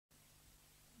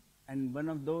and one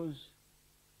of those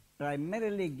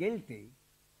primarily guilty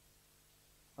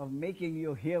of making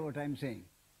you hear what I'm saying.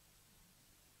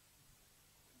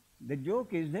 The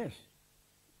joke is this.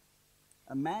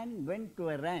 A man went to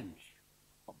a ranch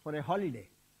for a holiday.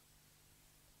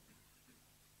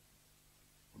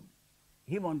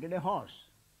 He wanted a horse.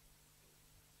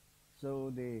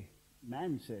 So the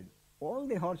man said, all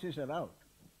the horses are out.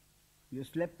 You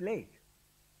slept late.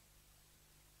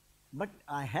 But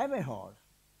I have a horse,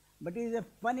 but he's a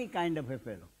funny kind of a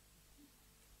fellow.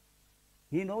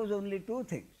 He knows only two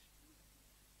things.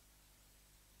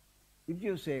 If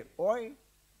you say, oi,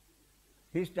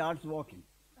 he starts walking.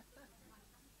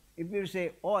 If you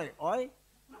say, oi, oi,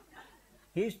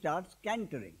 he starts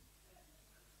cantering.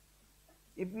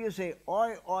 If you say,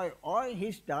 oi, oi, oi,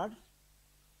 he starts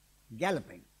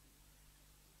galloping.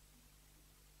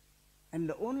 And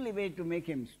the only way to make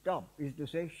him stop is to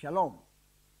say, shalom.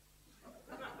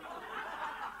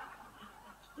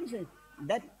 He said,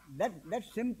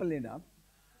 that's simple enough.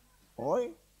 Oi,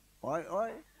 oi,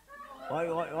 oi, oi,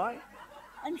 oi, oi,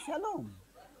 and shalom.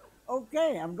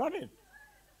 Okay, I've got it.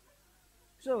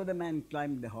 So the man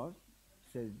climbed the horse,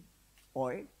 said,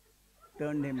 oi,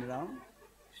 turned him around,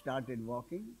 started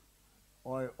walking,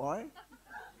 oi, oi,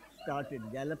 started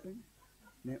galloping,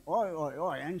 then oi, oi,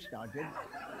 oi, and started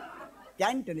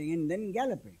cantering and then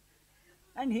galloping.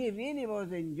 And he really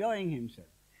was enjoying himself.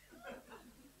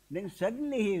 Then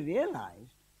suddenly he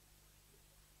realized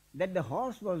that the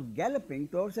horse was galloping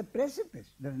towards a precipice.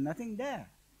 There was nothing there.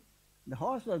 The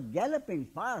horse was galloping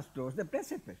fast towards the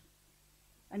precipice.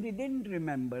 And he didn't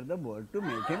remember the word to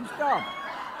make him stop.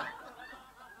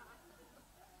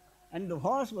 And the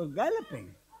horse was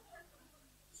galloping.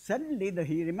 Suddenly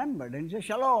he remembered and he said,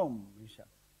 shalom.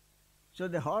 So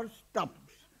the horse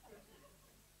stopped.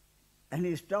 And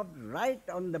he stopped right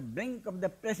on the brink of the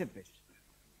precipice.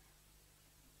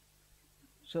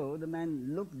 So the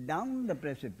man looked down the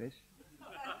precipice,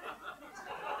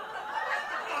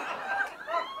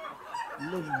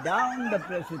 looked down the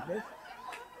precipice,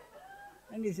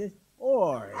 and he says,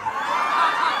 oi.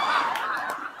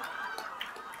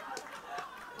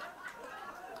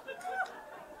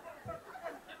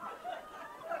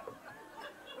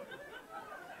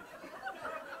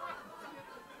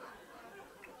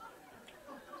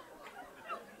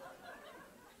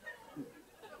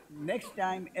 Next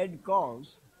time Ed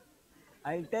calls,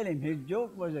 I'll tell him his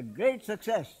joke was a great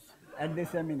success at the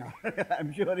seminar.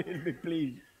 I'm sure he'll be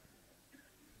pleased.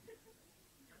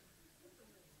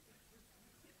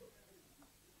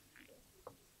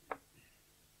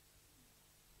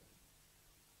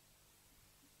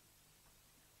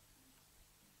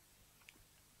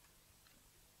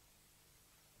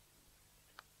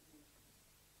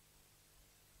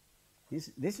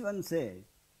 This one says,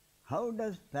 how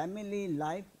does family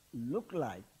life look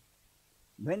like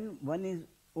when one is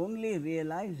only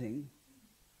realizing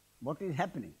what is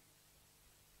happening?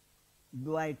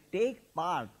 Do I take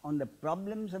part on the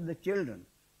problems of the children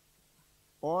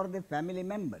or the family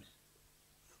members?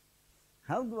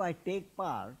 How do I take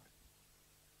part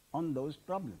on those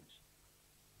problems?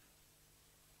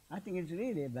 I think it's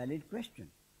really a valid question.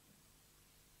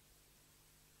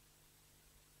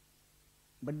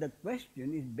 But the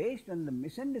question is based on the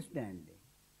misunderstanding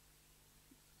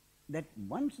that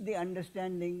once the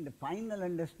understanding, the final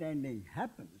understanding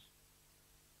happens,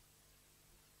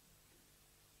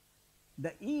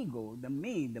 the ego, the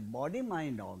me, the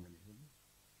body-mind organism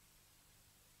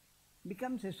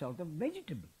becomes a sort of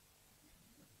vegetable.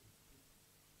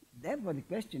 Therefore the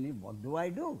question is, what do I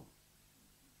do?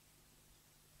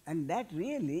 And that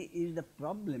really is the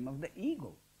problem of the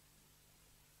ego.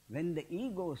 When the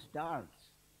ego starts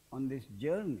on this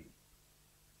journey,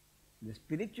 the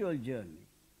spiritual journey,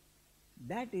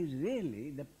 that is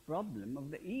really the problem of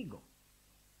the ego.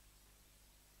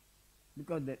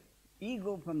 Because the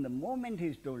ego, from the moment he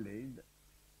is told it,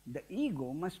 the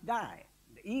ego must die.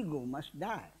 The ego must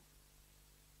die.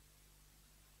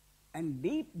 And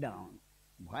deep down,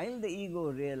 while the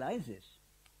ego realizes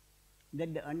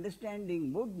that the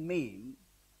understanding would mean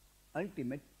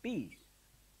ultimate peace,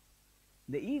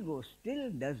 the ego still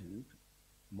doesn't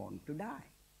want to die.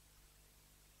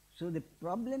 So the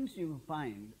problems you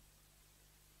find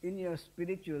in your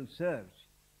spiritual search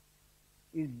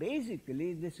is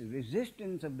basically this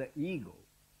resistance of the ego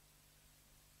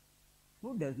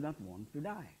who does not want to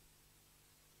die.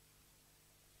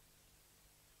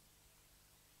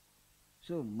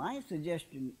 So my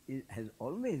suggestion has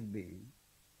always been,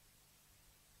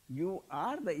 you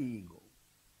are the ego.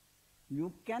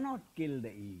 You cannot kill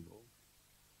the ego.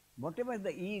 Whatever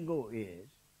the ego is,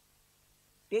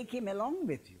 take him along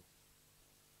with you.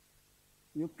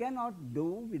 you cannot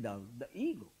do without the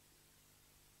ego.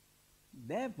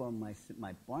 Therefore,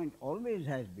 my point always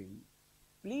has been,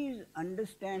 please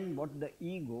understand what the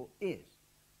ego is.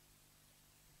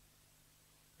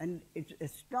 And it's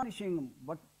astonishing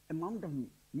what amount of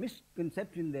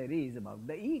misconception there is about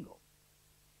the ego.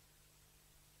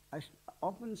 I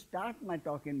often start my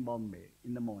talk in Bombay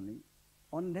in the morning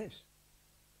on this.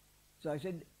 So I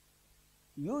said,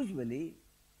 usually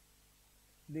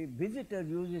the visitor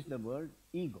uses the word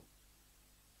ego.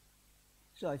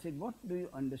 So I said, what do you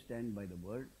understand by the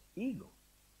word ego?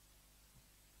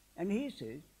 And he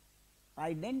says,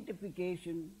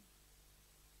 identification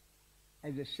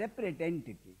as a separate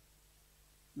entity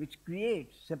which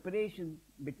creates separation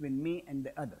between me and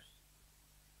the others.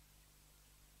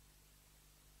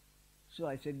 So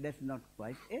I said, that's not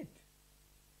quite it.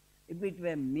 If it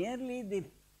were merely the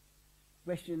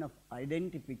question of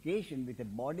identification with a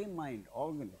body-mind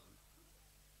organism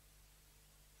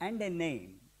and a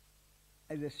name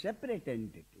as a separate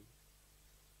entity,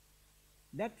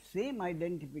 that same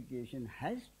identification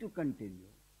has to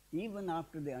continue even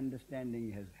after the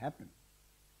understanding has happened.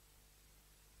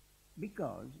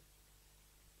 Because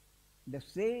the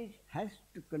sage has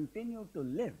to continue to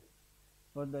live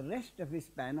for the rest of his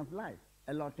span of life,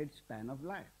 allotted span of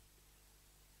life.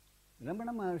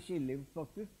 Ramana Maharshi lived for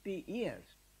 50 years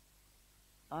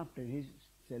after his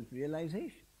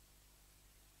self-realization.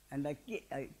 And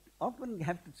I often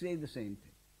have to say the same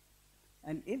thing.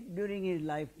 And if during his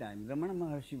lifetime Ramana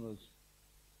Maharshi was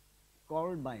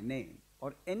called by name,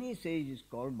 or any sage is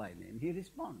called by name, he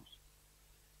responds.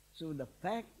 So the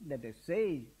fact that a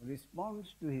sage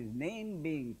responds to his name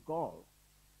being called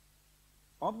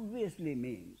obviously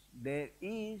means there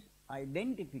is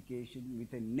identification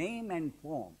with a name and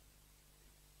form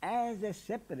as a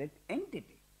separate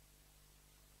entity.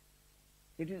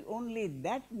 It is only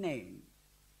that name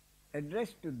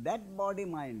addressed to that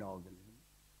body-mind organism,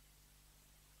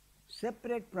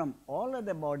 separate from all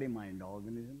other body-mind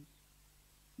organisms,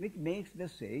 which makes the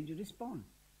sage respond.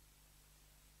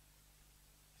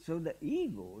 So the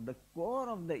ego, the core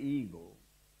of the ego,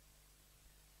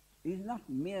 is not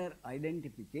mere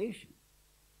identification,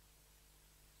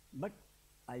 but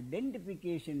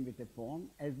identification with a form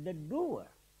as the doer.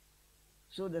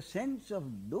 So the sense of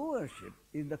doership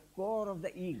is the core of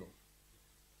the ego.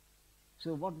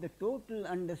 So what the total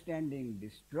understanding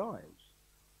destroys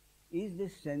is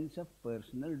this sense of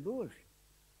personal doership.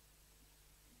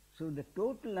 So the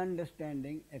total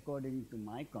understanding, according to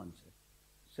my concept,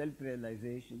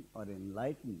 self-realization or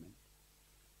enlightenment,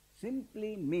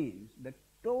 simply means the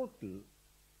total,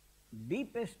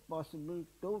 deepest possible,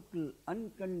 total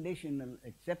unconditional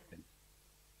acceptance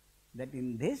that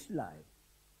in this life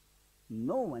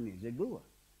no one is a doer.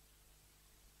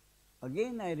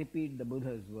 Again I repeat the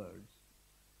Buddha's words,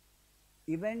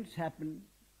 events happen,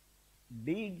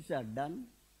 deeds are done,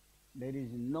 there is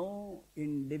no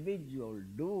individual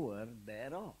doer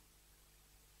thereof.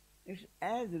 It's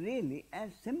really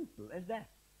as simple as that.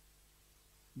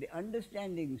 The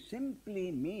understanding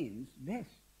simply means this.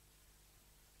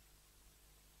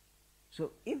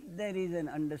 So if there is an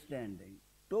understanding,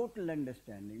 total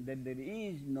understanding, that there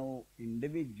is no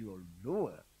individual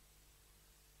doer,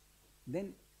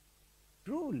 then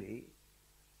truly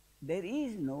there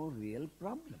is no real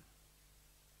problem.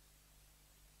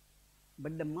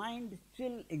 But the mind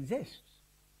still exists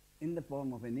in the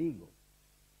form of an ego.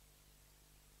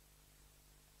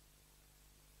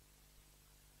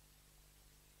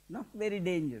 Not very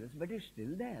dangerous, but it's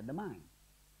still there, the mind.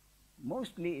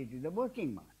 Mostly it is a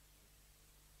working mind.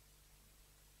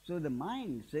 So the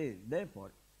mind says,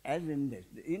 therefore, as in this,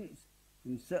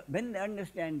 when the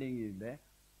understanding is there,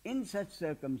 in such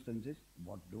circumstances,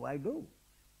 what do I do?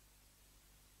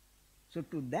 So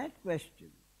to that question,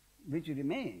 which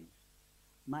remains,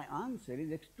 my answer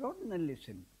is extraordinarily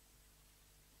simple.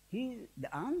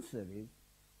 The answer is,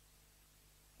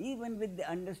 even with the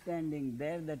understanding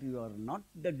there that you are not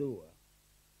the doer,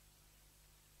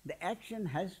 the action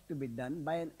has to be done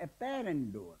by an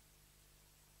apparent doer.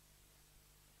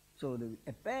 So the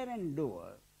apparent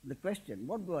doer, the question,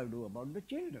 what do I do about the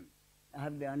children? I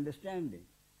have the understanding.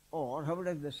 Or how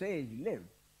does the sage live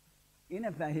in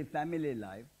a family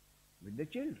life with the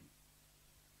children?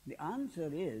 The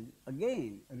answer is,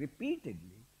 again,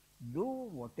 repeatedly, do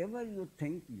whatever you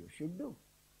think you should do.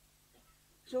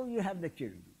 So you have the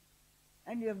children,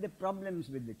 and you have the problems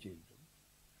with the children.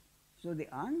 So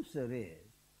the answer is,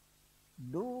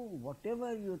 do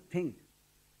whatever you think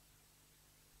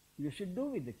you should do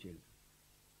with the children.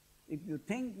 If you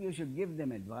think you should give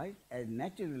them advice, as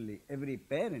naturally every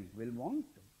parent will want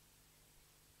to,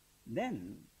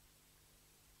 then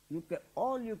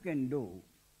all you can do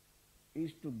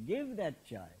is to give that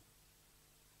child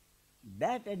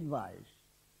that advice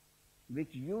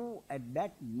which you at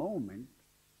that moment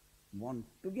want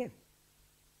to give.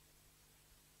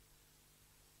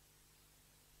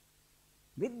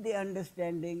 With the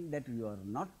understanding that you are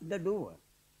not the doer.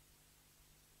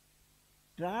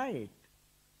 Try it,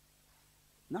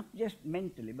 not just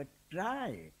mentally, but try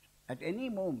it at any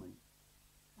moment.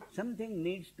 Something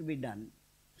needs to be done,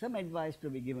 some advice to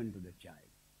be given to the child.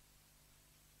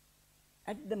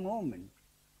 At the moment,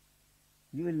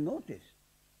 you will notice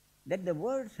that the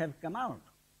words have come out.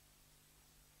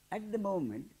 At the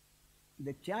moment,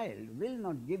 the child will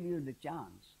not give you the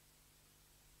chance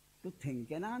to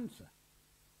think an answer,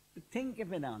 to think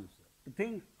of an answer, to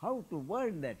think how to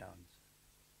word that answer.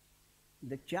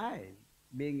 The child,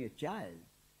 being a child,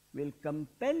 will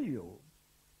compel you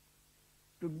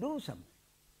to do something.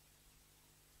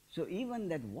 So even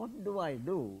that what do I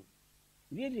do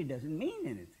really doesn't mean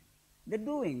anything. The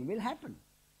doing will happen.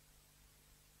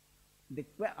 The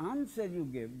answer you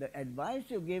give, the advice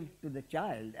you give to the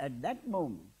child at that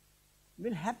moment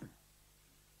will happen.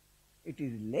 It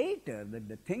is later that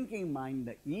the thinking mind,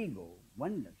 the ego,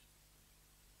 wonders,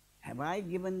 have I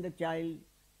given the child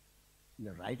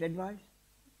the right advice?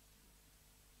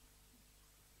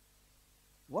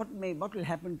 What will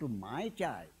happen to my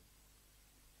child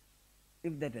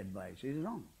if that advice is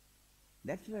wrong?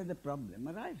 That's where the problem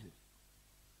arises.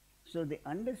 So the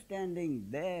understanding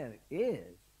there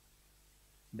is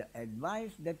the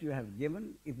advice that you have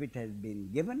given, if it has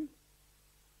been given,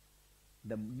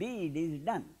 the deed is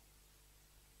done.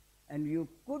 And you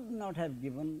could not have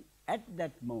given at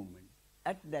that moment,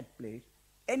 at that place,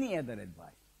 any other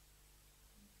advice.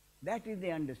 That is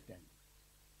the understanding.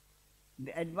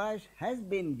 The advice has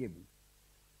been given.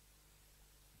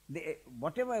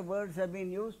 Whatever words have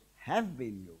been used, have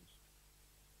been used.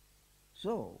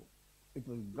 So, it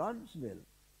was God's will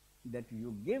that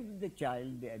you give the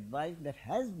child the advice that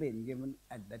has been given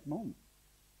at that moment.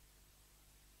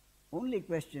 Only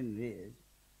question is,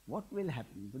 what will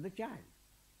happen to the child?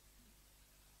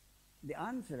 The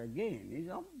answer again is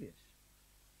obvious.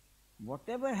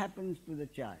 Whatever happens to the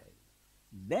child,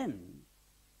 then,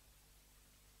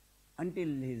 until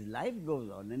his life goes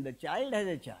on and the child has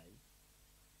a child,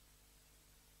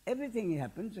 everything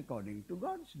happens according to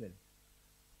God's will.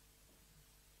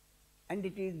 And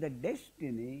it is the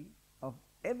destiny of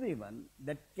everyone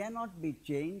that cannot be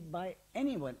changed by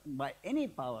anyone, by any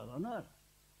power on earth.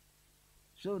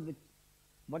 So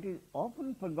what is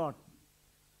often forgotten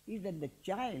is that the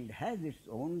child has its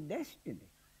own destiny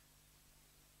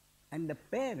and the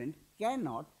parent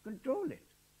cannot control it.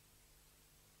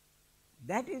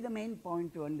 That is the main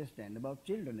point to understand about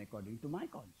children according to my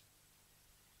concept.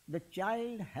 The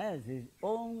child has his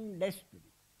own destiny.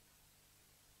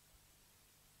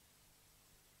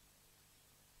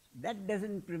 That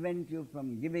doesn't prevent you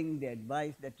from giving the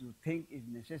advice that you think is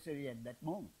necessary at that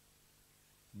moment.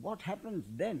 What happens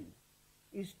then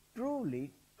is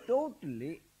truly,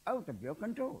 totally out of your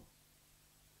control.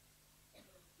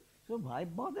 So why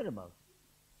bother about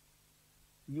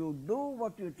it? You do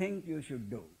what you think you should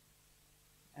do.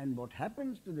 And what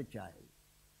happens to the child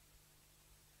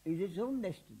is its own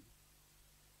destiny.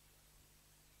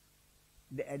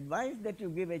 The advice that you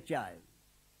give a child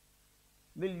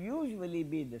will usually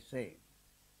be the same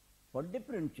for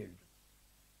different children.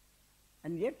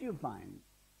 And yet you find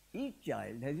each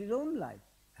child has his own life,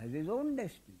 has his own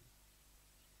destiny.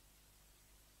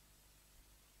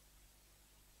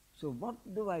 So what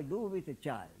do I do with a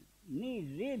child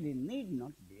really need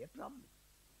not be a problem.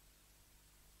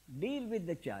 Deal with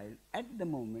the child at the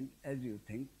moment as you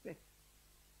think fit.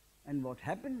 And what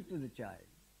happens to the child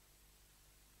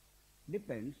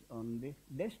depends on the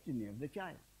destiny of the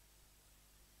child.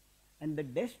 And the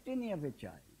destiny of a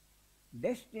child,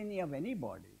 destiny of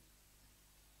anybody,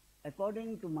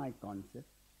 according to my concept,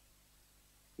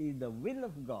 is the will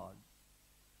of God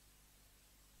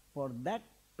for that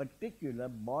particular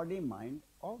body-mind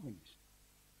organism.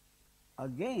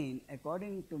 Again,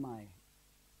 according to my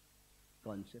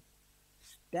concept,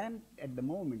 stamped at the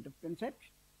moment of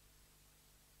conception.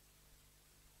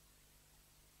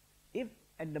 If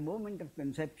at the moment of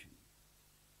conception,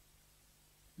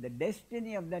 the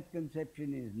destiny of that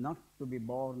conception is not to be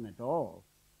born at all,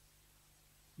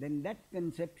 then that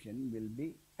conception will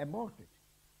be aborted,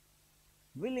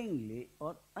 willingly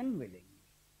or unwillingly.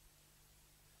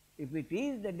 If it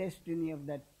is the destiny of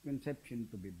that conception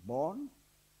to be born,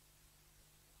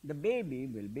 the baby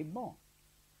will be born.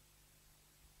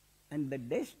 And the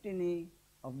destiny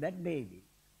of that baby,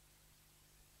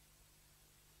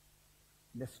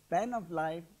 the span of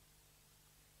life,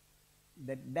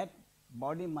 that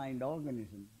body-mind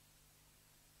organism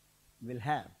will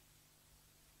have,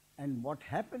 and what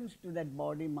happens to that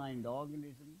body-mind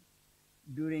organism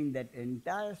during that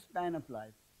entire span of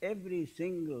life, every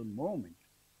single moment,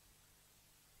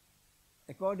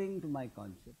 according to my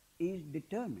concept, is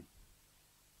determined.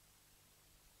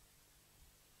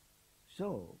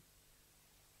 So,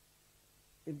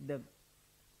 if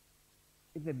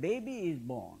a baby is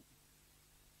born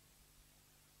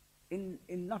in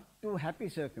not too happy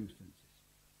circumstances,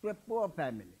 to a poor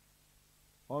family,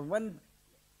 or one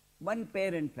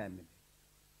parent family,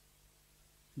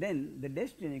 then the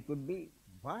destiny could be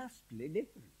vastly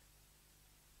different.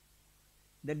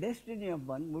 The destiny of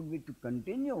one would be to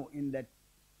continue in that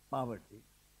poverty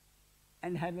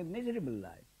and have a miserable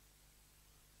life.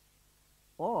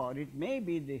 Or it may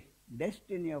be the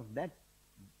destiny of that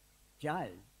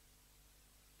child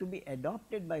to be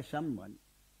adopted by someone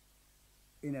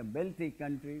in a wealthy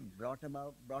country, brought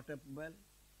up well.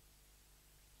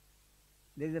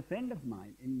 There's a friend of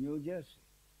mine in New Jersey,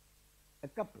 a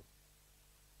couple.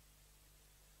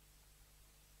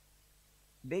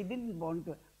 They didn't want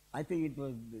to, I think it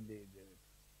was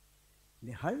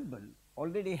the husband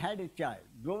already had a child,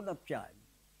 grown-up child,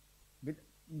 with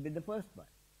the first wife.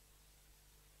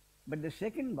 But the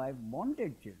second wife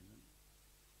wanted children,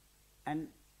 and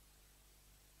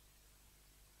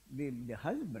the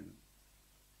husband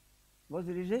was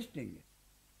resisting it.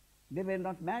 They were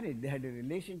not married. They had a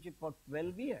relationship for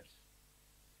 12 years.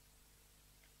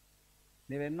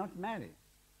 They were not married.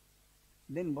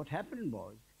 Then what happened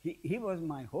was, he was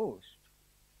my host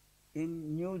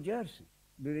in New Jersey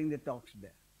during the talks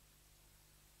there.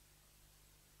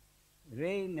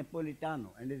 Ray Napolitano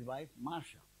and his wife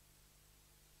Marsha.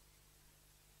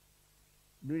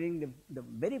 During the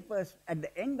very first, at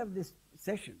the end of this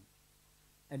session,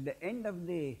 at the end of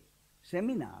the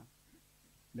seminar,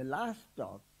 the last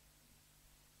talk,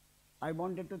 I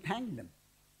wanted to thank them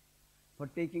for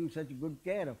taking such good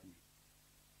care of me.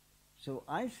 So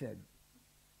I said,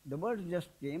 the words just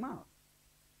came out.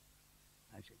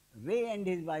 I said, Ray and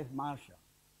his wife Marsha.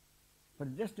 For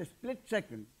just a split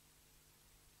second,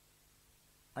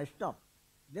 I stopped.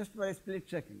 Just for a split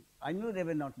second. I knew they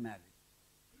were not married.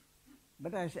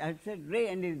 But I said Ray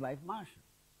and his wife Marsha.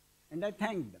 And I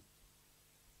thanked them.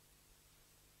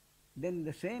 Then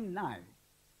the same night,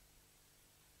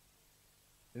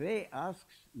 Ray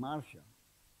asks Marsha,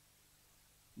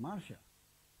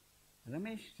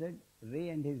 Ramesh said Ray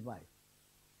and his wife.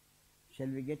 Shall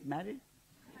we get married?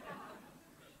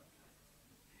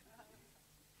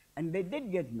 And they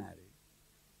did get married.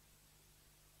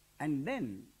 And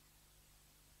then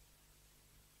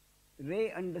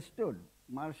Ray understood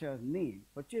Marsha's need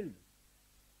for children.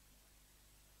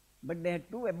 But they had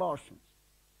 2 abortions.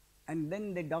 And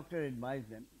then the doctor advised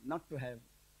them not to have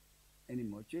any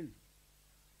more children.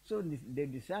 So they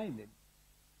decided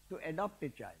to adopt a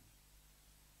child.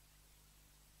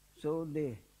 So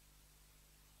they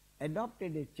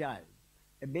adopted a child,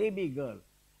 a baby girl.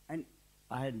 And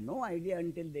I had no idea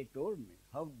until they told me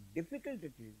how difficult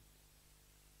it is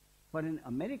for an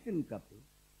American couple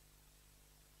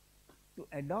to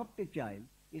adopt a child.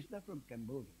 It's not from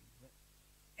Cambodia.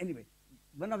 Anyway,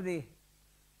 one of the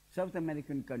South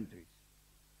American countries.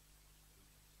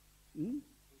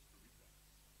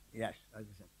 Yes, as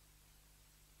I said.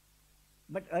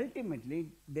 But ultimately,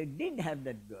 they did have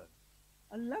that girl,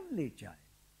 a lovely child.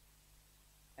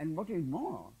 And what is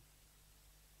more,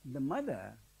 the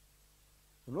mother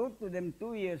wrote to them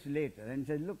 2 years later and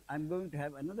said, look, I'm going to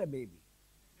have another baby.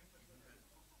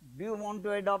 Do you want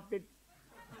to adopt it?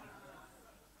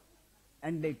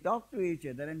 And they talked to each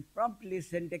other and promptly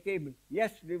sent a cable,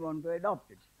 yes, we want to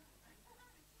adopt it.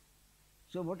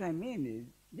 So what I mean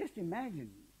is, just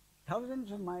imagine,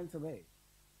 thousands of miles away,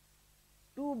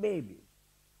 2 babies.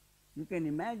 You can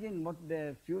imagine what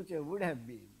their future would have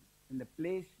been in the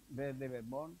place where they were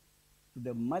born, to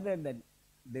the mother that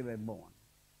they were born.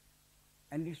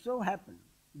 And it so happened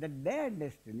that their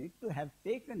destiny to have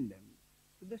taken them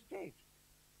to the States,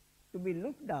 to be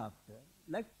looked after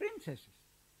like princesses.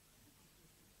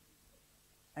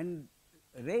 And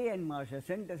Ray and Marsha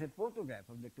sent us a photograph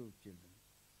of the 2 children.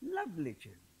 Lovely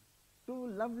children, 2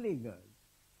 lovely girls.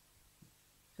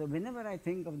 So whenever I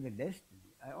think of the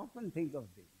destiny, I often think of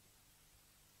this.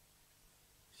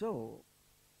 So,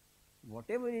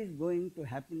 whatever is going to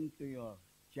happen to your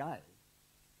child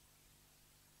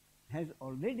has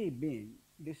already been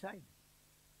decided.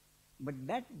 But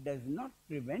that does not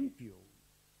prevent you.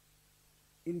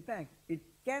 In fact, it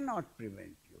cannot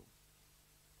prevent you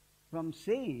from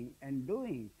saying and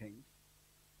doing things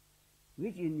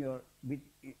which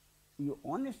you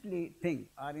honestly think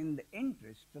are in the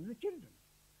interest of the children.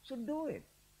 So do it.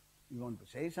 You want to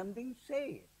say something, say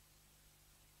it.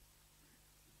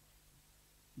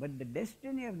 But the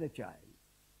destiny of the child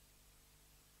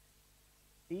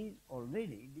is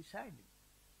already decided.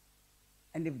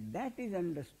 And if that is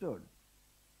understood,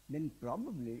 then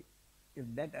probably if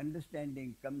that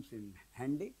understanding comes in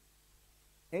handy,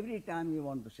 every time you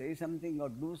want to say something or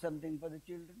do something for the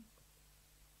children,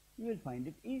 you will find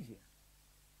it easier.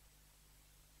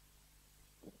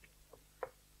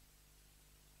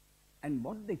 And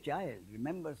what the child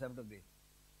remembers out of the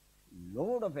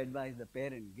load of advice the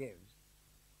parent gives,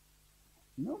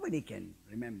 nobody can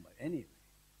remember anyway.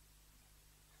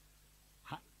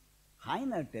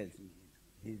 Heiner tells me,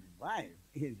 his wife,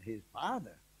 his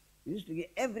father, used to give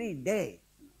every day,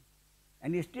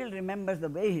 and he still remembers the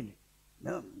way he did.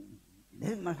 No,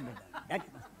 this must be done,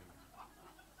 that must be done.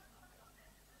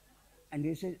 And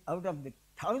he says, out of the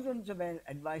thousands of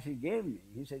advice he gave me,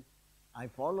 he says, I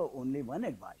follow only one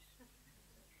advice,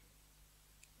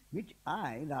 which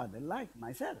I rather like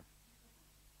myself,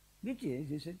 which is,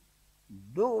 he said,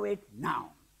 do it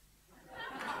now.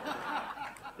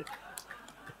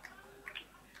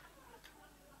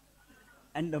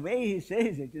 And the way he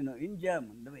says it, in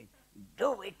German, the way,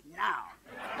 do it now.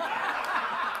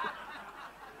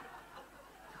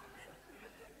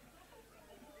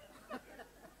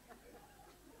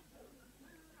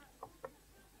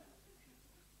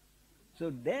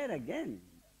 So there again,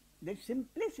 there's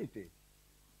simplicity.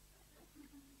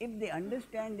 If the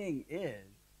understanding is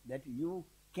that you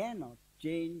cannot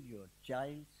change your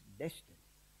child's destiny,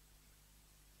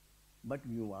 but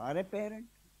you are a parent,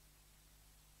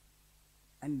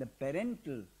 and the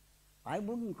parental, I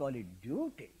wouldn't call it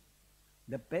duty,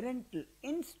 the parental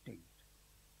instinct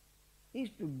is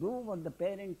to do what the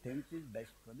parent thinks is best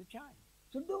for the child.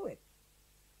 So do it,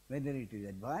 whether it is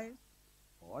advice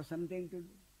or something to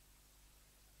do.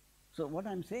 So what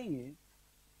I'm saying is,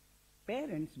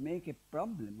 parents make a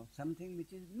problem of something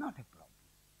which is not a problem.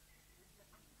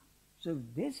 So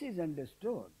if this is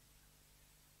understood,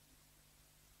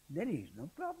 there is no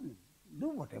problem. Do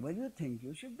whatever you think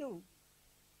you should do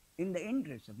in the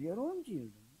interest of your own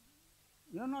children.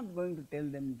 You're not going to tell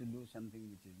them to do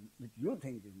something which you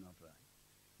think is not right.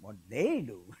 What they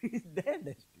do is their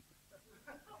destiny.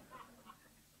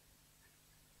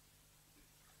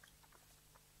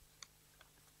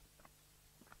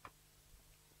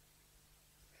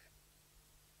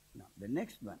 Now, the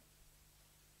next one.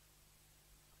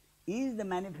 Is the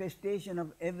manifestation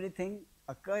of everything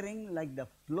occurring like the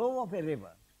flow of a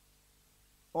river,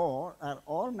 or are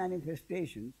all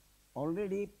manifestations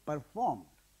already performed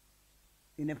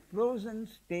in a frozen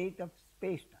state of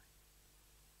space-time?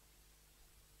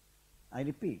 I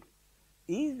repeat,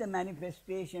 is the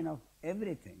manifestation of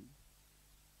everything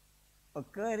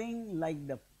occurring like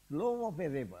the flow of a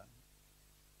river,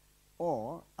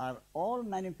 or are all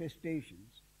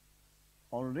manifestations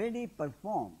already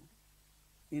performed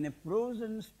in a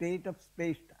frozen state of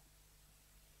space-time?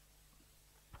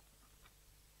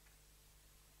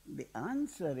 The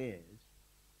answer is,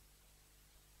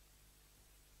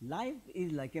 life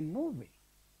is like a movie.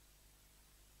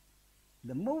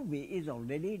 The movie is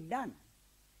already done.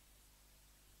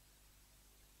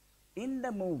 In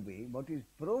the movie, what is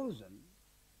frozen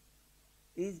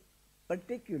is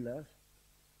particular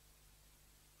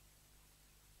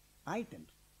items.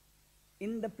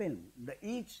 In the film,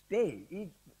 each stage,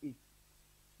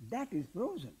 that is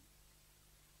frozen.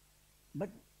 But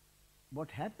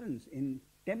what happens in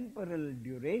temporal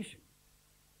duration,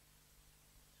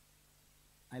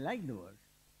 I like the word,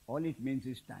 all it means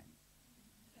is time.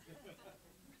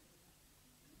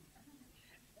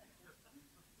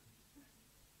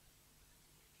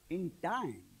 In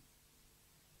time,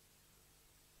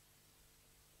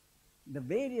 the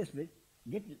various bits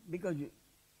because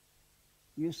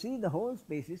you see the whole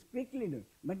space is quickly doing,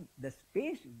 but the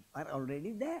spaces are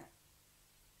already there.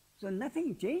 So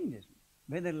nothing changes.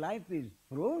 Whether life is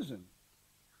frozen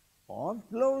or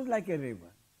flows like a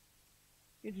river,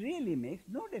 it really makes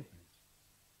no difference.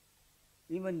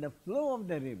 Even the flow of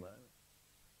the river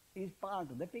is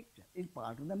part of the picture, is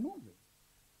part of the movie.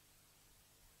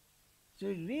 So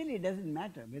it really doesn't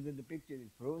matter whether the picture is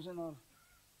frozen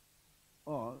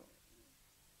or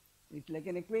it's like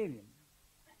an aquarium.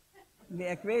 The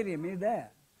aquarium is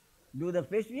there. Do the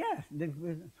fish? Yes.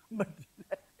 But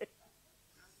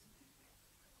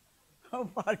how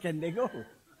far can they go?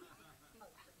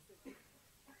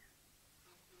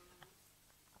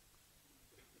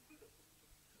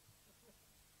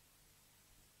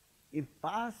 If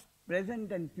past,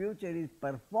 present and future is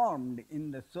performed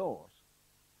in the source,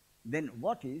 then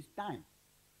what is time?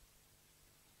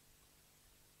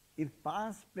 If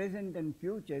past, present and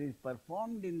future is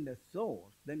performed in the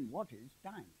source, then what is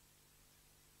time?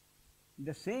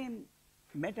 The same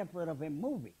metaphor of a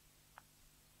movie.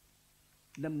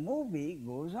 The movie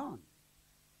goes on.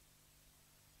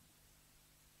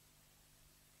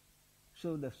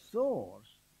 So the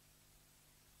source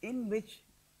in which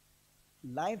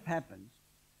life happens,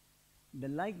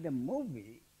 like the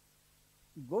movie,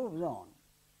 goes on.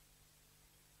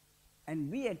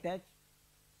 And we attach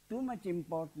too much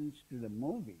importance to the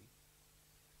movie.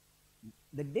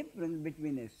 The difference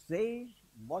between a sage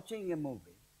watching a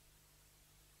movie,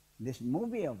 this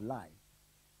movie of life,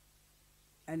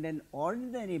 and an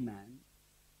ordinary man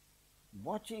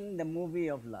watching the movie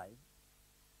of life,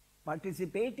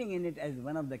 participating in it as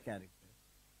one of the characters,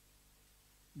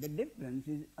 the difference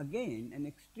is again an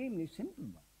extremely simple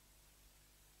one.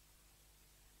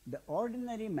 The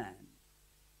ordinary man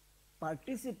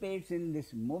participates in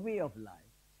this movie of life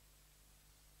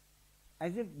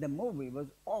as if the movie was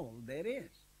all there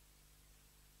is.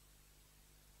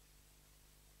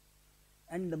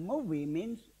 And the movie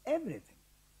means everything.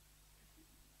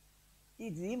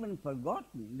 It's even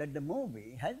forgotten that the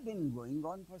movie has been going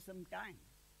on for some time,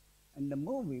 and the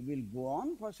movie will go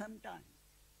on for some time.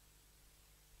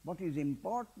 What is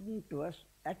important to us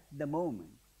at the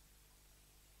moment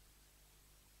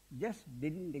just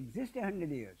didn't exist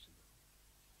 100 years ago.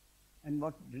 And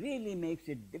what really makes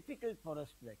it difficult for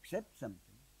us to accept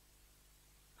something,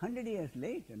 100 years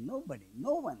later, nobody,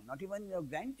 no one, not even your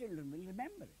grandchildren will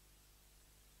remember it.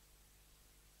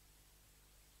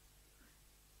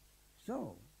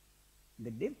 So,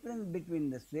 the difference between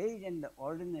the sage and the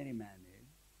ordinary man is,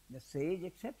 the sage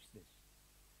accepts this.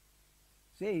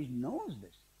 Sage knows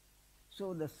this.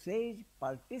 So the sage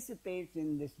participates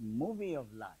in this movie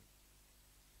of life,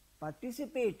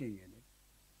 participating in it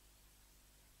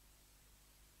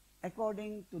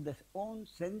according to the own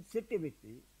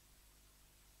sensitivity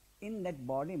in that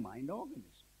body-mind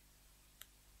organism.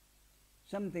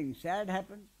 Something sad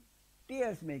happens,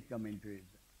 tears may come into his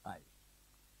eyes.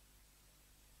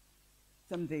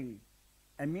 Something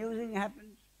amusing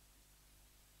happens,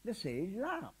 the sage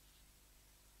laughs.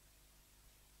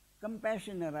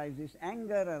 Compassion arises,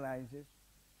 anger arises.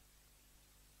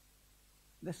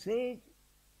 The sage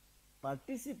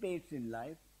participates in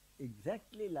life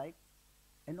exactly like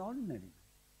an ordinary man.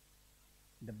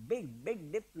 The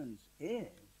big difference is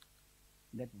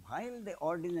that while the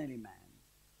ordinary man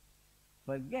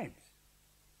forgets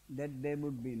that there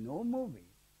would be no movie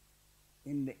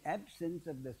in the absence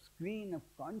of the screen of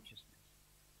consciousness,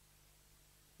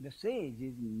 the sage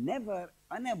is never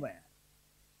unaware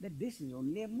that this is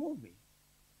only a movie.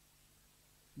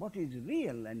 What is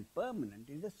real and permanent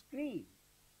is the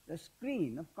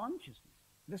screen of consciousness,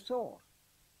 the source.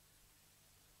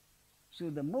 So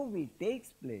the movie takes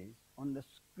place on the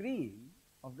screen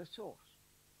of the source.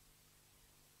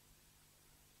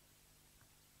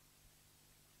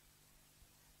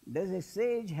 Does a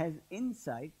sage have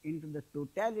insight into the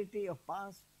totality of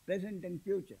past, present and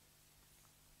future?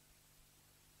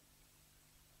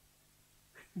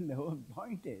 The whole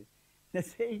point is, the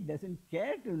sage doesn't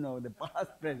care to know the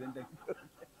past, present and future.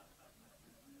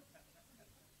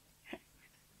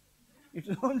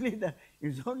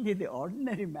 It's only the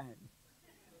ordinary man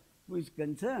who is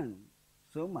concerned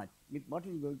so much with what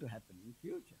is going to happen in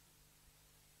future.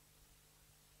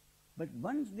 But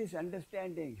once this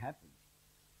understanding happens,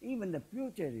 even the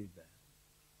future is there.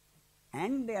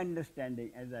 And the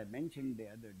understanding, as I mentioned the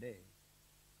other day,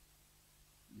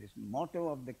 this motto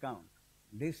of the count,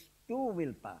 this too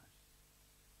will pass.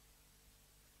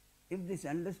 If this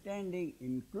understanding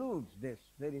includes this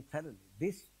very thoroughly,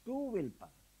 this too will pass.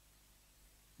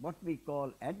 What we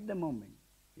call at the moment,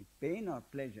 with pain or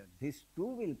pleasure, this too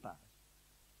will pass.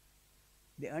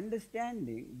 The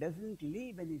understanding doesn't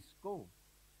leave any scope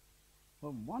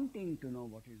for wanting to know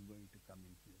what is going to come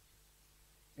in future.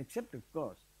 Except, of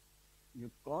course,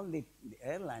 you call the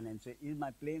airline and say, is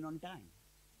my plane on time?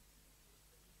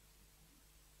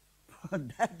 For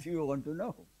that you want to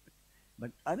know.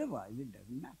 But otherwise it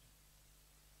doesn't matter.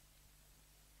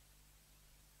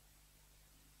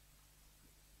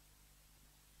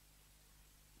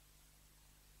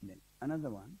 Then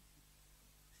another one.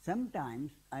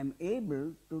 Sometimes I'm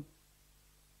able to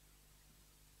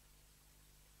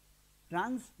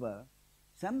transfer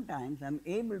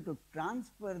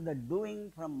the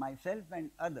doing from myself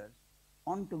and others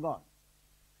onto God.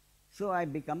 So I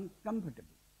become comfortable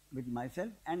with myself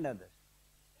and others.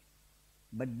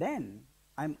 But then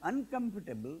I'm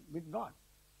uncomfortable with God.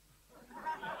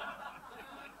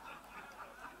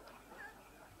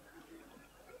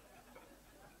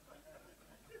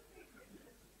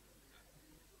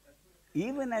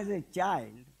 even as a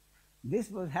child, this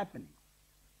was happening.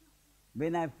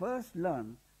 When I first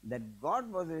learned that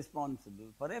God was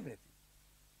responsible for everything.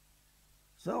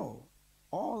 So,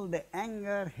 all the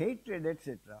anger, hatred,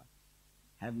 etc.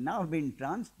 have now been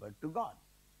transferred to God.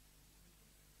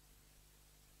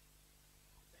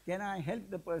 Can I help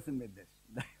the person with this?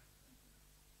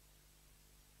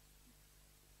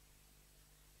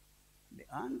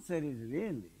 The answer is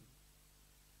really,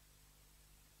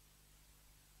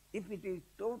 if it is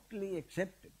totally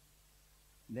accepted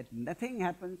that nothing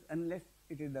happens unless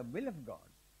it is the will of God,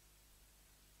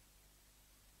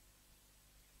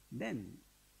 then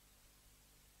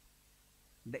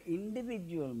the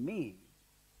individual me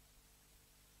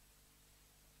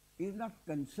is not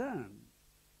concerned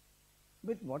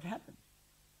with what happens.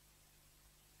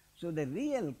 So the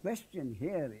real question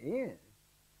here is,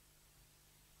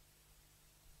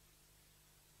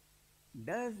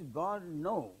 does God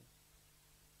know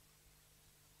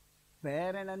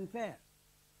fair and unfair?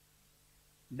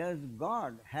 Does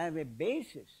God have a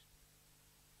basis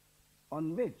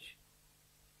on which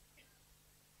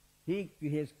He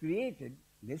has created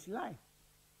this life?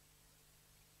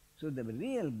 So the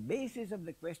real basis of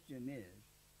the question is,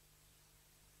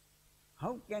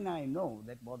 how can I know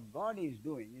that what God is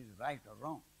doing is right or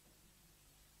wrong?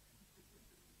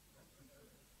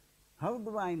 How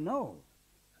do I know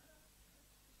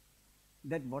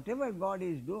that whatever God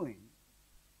is doing,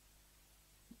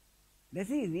 does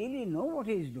He really know what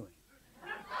He is doing?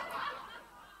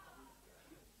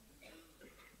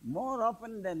 More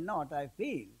often than not, I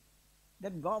feel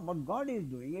that what God is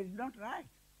doing is not right.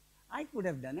 I could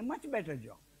have done a much better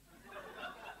job.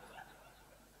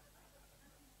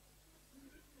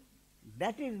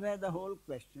 That is where the whole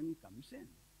question comes in.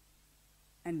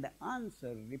 And the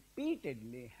answer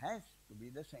repeatedly has to be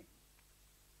the same.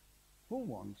 Who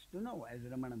wants to know, as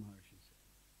Ramana Maharshi said?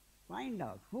 Find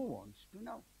out who wants to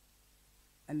know.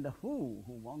 And the who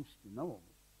wants to know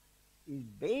is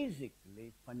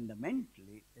basically,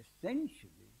 fundamentally,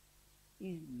 essentially,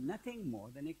 is nothing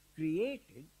more than a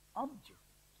created object.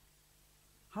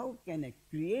 How can a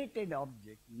created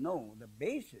object know the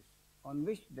basis on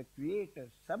which the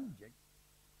creator's subject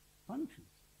functions?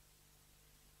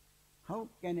 How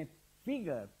can a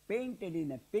figure painted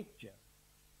in a picture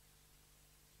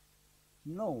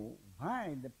know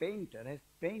why the painter has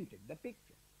painted the picture?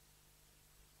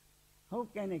 How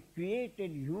can a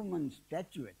created human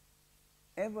statuette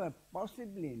ever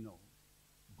possibly know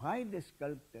why the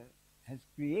sculptor has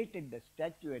created the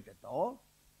statuette at all,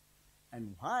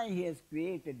 and why he has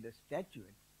created the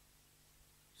statuette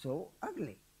so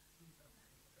ugly?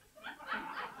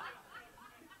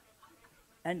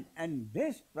 And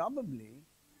this probably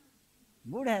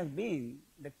would have been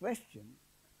the question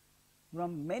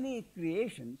from many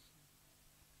creations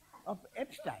of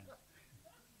Epstein.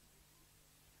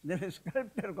 There was a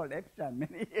sculptor called Epstein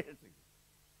many years ago.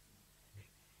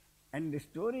 And the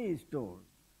story is told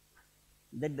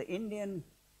that the Indian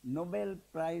Nobel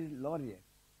Prize laureate,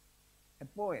 a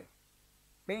poet,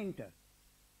 painter,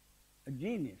 a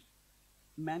genius,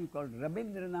 a man called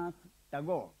Rabindranath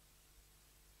Tagore.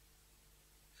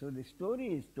 So the story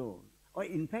is told, or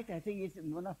in fact I think it's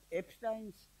in one of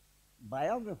Epstein's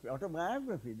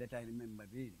autobiography that I remember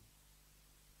reading.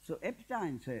 So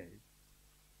Epstein says,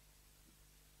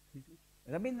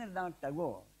 Rabindranath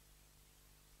Tagore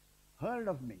heard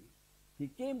of me. He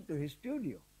came to his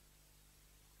studio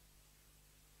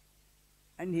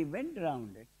and he went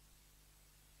around it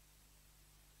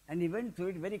and he went through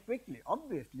it very quickly.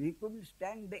 Obviously, he couldn't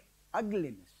stand the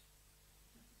ugliness.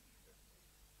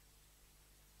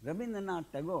 Rabindranath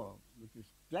Tagore, which is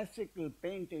classical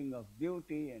painting of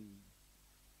beauty and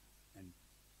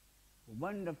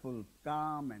wonderful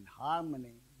calm and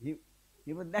harmony,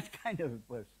 he was that kind of a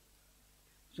person.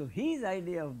 So his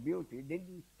idea of beauty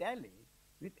didn't tally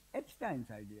with Epstein's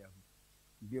idea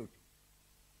of beauty.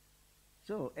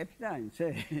 So Epstein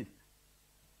said,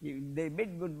 they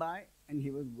bid goodbye and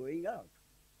he was going out.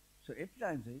 So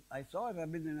Epstein said, I saw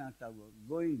Rabindranath Tagore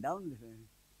going down the stairs.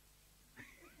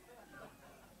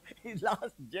 His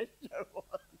last gesture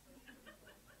was,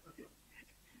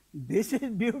 this is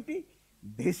beauty,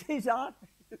 this is art.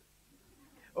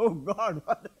 Oh God,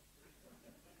 what?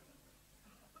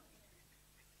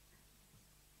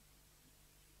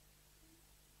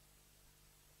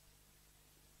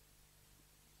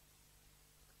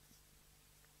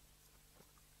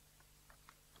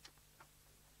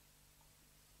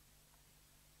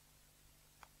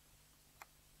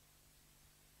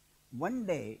 One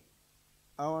day,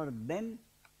 our then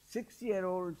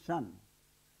 6-year-old son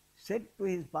said to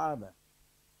his father,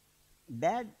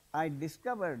 Dad, I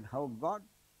discovered how God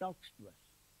talks to us.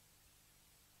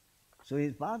 So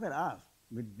his father asked,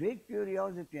 with great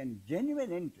curiosity and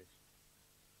genuine interest,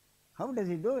 how does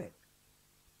he do it?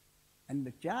 And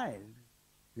the child,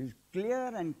 his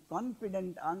clear and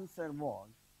confident answer was,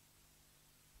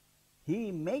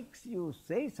 he makes you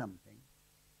say something,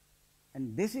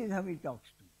 and this is how he talks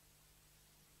to you.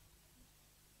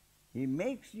 He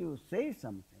makes you say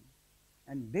something,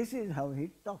 and this is how he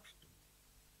talks to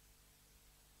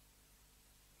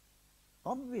you.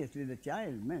 Obviously, the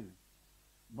child meant,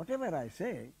 whatever I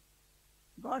say,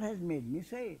 God has made me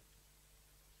say it.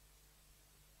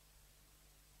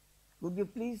 Could you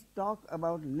please talk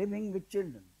about living with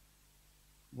children?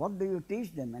 What do you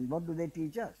teach them and what do they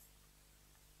teach us?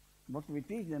 What we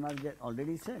teach them I've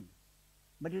already said.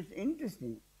 But it's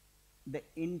interesting, the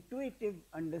intuitive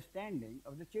understanding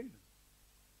of the children.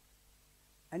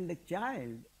 And the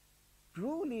child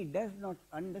truly does not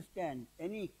understand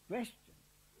any question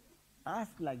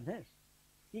asked like this.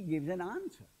 He gives an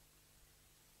answer.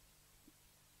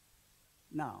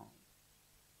 Now,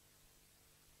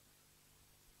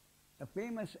 a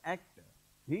famous actor,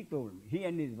 he told me, he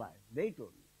and his wife, they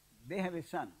told me, they have a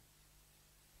son.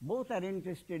 Both are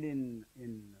interested in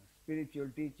spiritual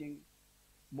teaching,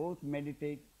 both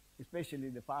meditate, especially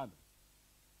the father.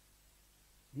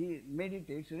 He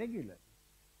meditates regularly.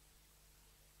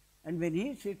 And when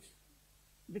he sits,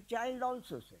 the child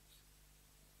also sits.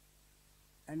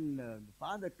 And the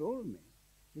father told me,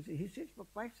 he sits for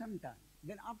quite some time.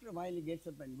 Then after a while he gets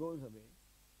up and goes away.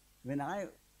 When I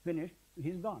finish,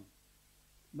 he's gone.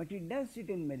 But he does sit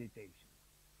in meditation.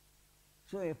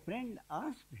 So a friend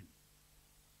asked him,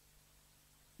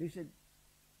 he said,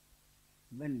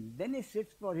 when Dennis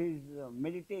sits for his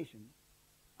meditation,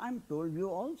 I'm told you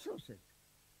also sit.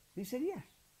 He said, yes.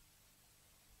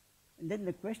 And then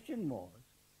the question was,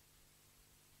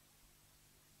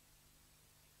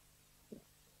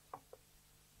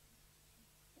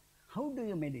 how do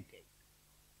you meditate?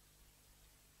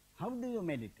 How do you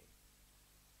meditate?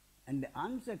 And the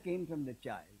answer came from the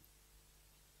child.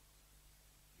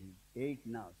 He's 8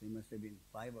 now, so he must have been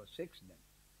 5 or 6 then.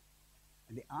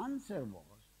 And the answer was,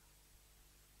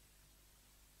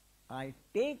 I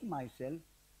take myself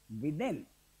within.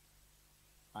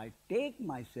 I take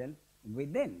myself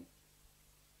within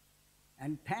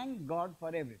and thank God for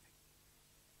everything.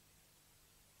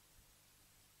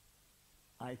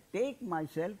 I take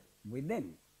myself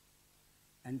within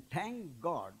and thank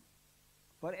God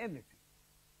for everything.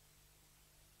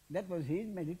 That was his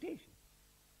meditation.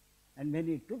 And when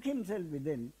he took himself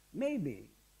within, maybe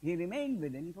he remained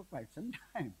within for quite some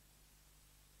time.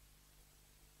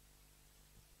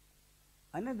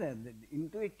 Another, the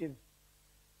intuitive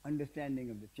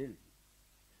understanding of the children.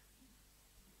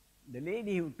 The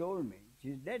lady who told me,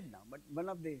 she's dead now, but one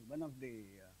of the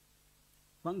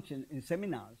functions in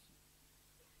seminars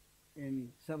in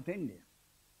South India,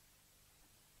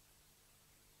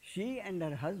 she and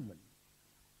her husband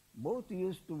both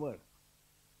used to work,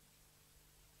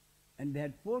 and they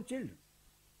had 4 children.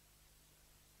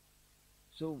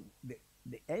 So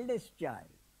the eldest child,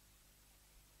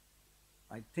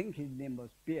 I think his name was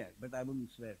Pierre, but I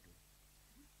wouldn't swear to it.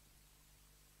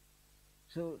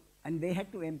 So, and they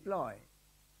had to employ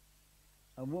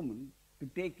a woman to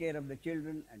take care of the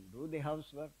children and do the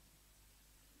housework.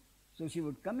 So she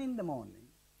would come in the morning,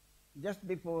 just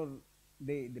before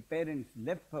the parents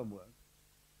left for work.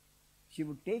 She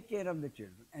would take care of the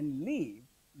children and leave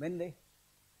when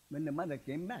the mother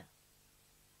came back.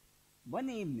 One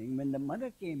evening, when the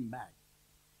mother came back,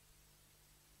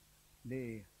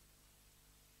 the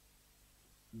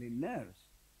nurse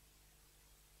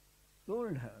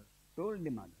told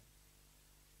the mother,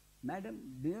 Madam,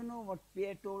 do you know what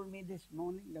Pierre told me this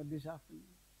morning or this afternoon?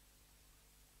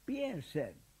 Pierre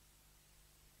said,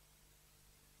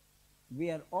 we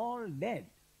are all dead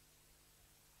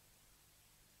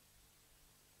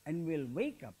and we'll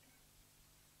wake up,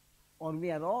 or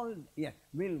we are all,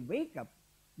 we'll wake up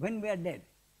when we are dead.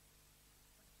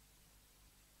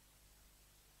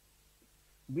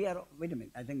 We are, wait a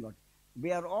minute, I think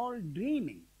we are all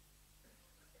dreaming.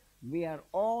 We are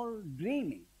all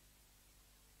dreaming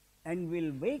and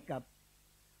we'll wake up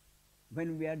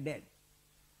when we are dead.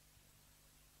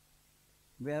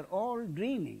 We are all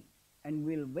dreaming and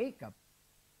we'll wake up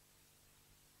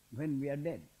when we are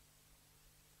dead.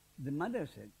 The mother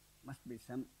said, must be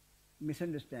some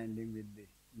misunderstanding with the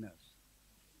nurse.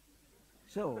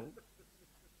 So,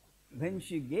 when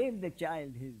she gave the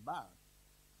child his bath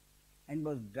and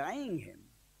was drying him,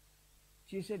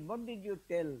 she said, what did you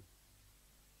tell?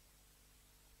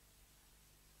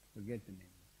 Forget the name.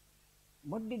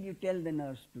 What did you tell the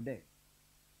nurse today?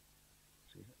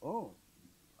 She said, oh,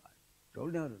 I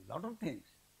told her a lot of things.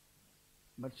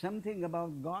 But something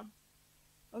about God?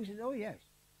 Oh, he said, oh yes,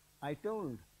 I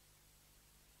told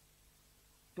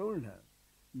her,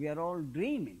 we are all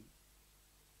dreaming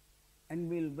and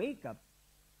we'll wake up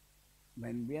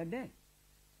when we are dead.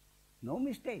 No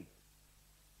mistake.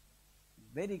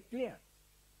 Very clear.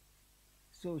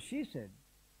 So she said,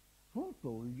 who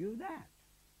told you that?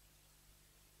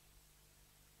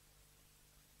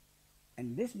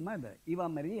 And this mother, Eva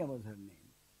Maria was her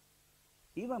name.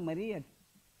 Eva Maria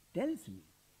tells me,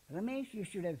 Ramesh, you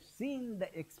should have seen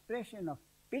the expression of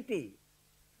pity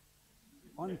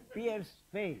on Pierre's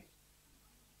face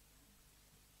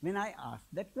when I asked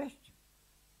that question.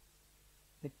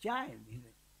 The child,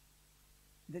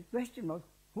 the question was,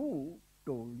 who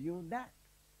told you that?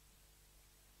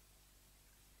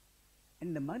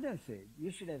 And the mother said,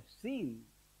 you should have seen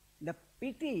the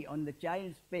pity on the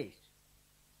child's face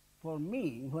for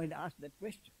me who had asked that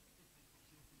question.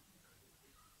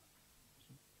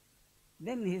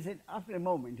 Then he said, after a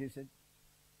moment, he said,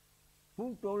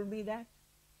 who told me that?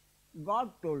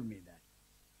 God told me that.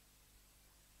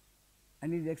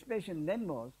 And his expression then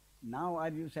was, now are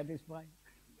you satisfied?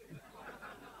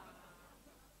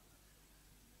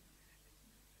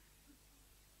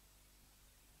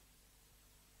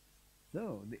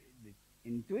 So, the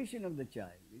intuition of the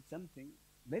child is something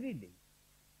very deep.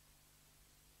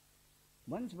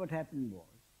 Once what happened was,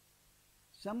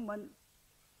 someone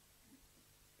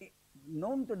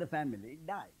known to the family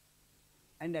died.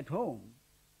 And at home,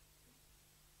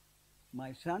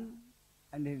 my son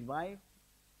and his wife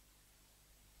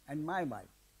and my wife,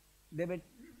 they were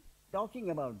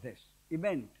talking about this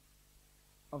event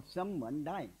of someone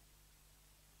dying.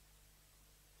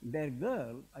 Their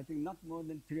girl, I think not more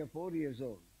than 3 or 4 years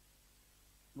old,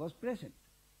 was present.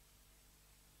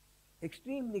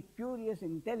 Extremely curious,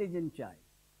 intelligent child.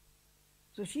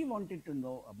 So she wanted to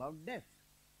know about death.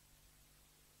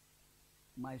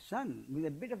 My son, with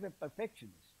a bit of a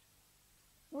perfectionist,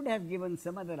 would have given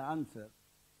some other answer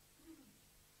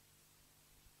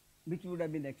which would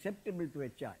have been acceptable to a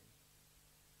child.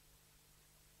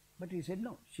 But he said,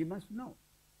 no, she must know.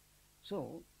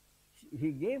 So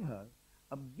he gave her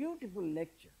a beautiful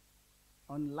lecture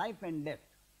on life and death,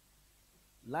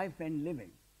 life and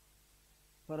living,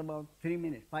 for about 3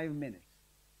 minutes, 5 minutes.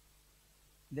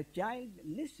 The child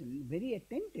listened very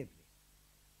attentively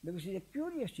because she is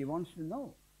curious, she wants to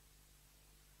know.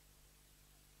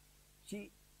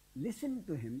 She listened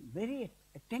to him very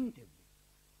attentively.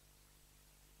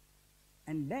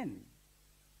 And then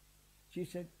she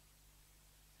said,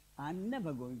 I'm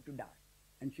never going to die.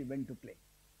 And she went to play.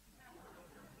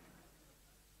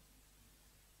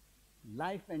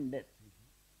 Life and death.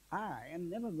 I am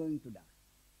never going to die.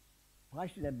 Why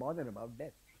should I bother about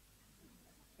death?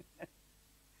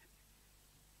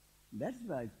 That's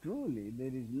why truly there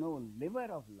is no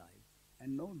liver of life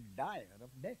and no dyer of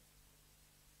death.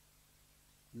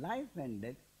 Life and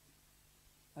death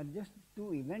are just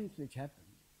two events which happen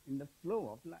in the flow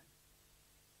of life.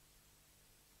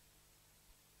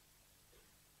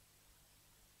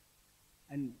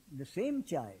 And the same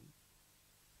child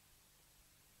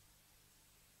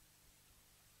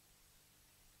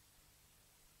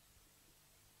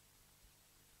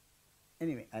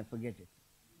anyway, I forget it.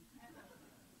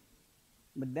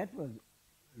 But that was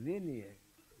really,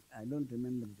 I don't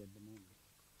remember it at the moment.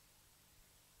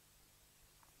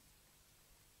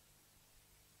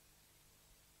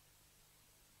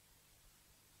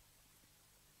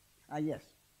 Ah, yes.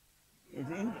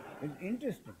 It's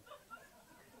interesting.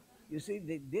 You see,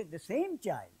 the same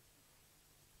child,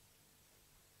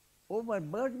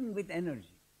 overburdened with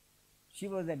energy, she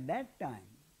was at that time,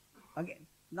 again,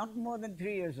 not more than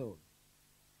 3 years old.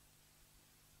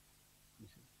 You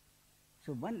see.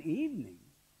 So one evening,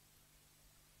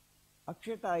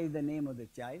 Akshata is the name of the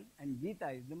child and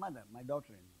Geeta is the mother, my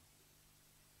daughter-in-law.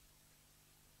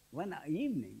 One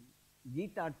evening,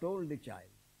 Geeta told the child,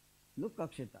 look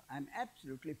Akshata, I am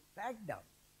absolutely fagged out.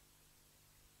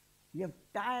 You have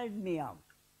tired me out.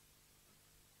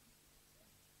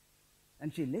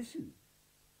 And she listened.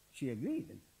 She agreed.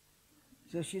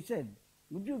 So she said,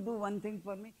 would you do one thing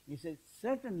for me? He said,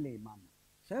 certainly, Mama,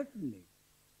 certainly.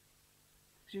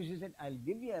 So she said, I'll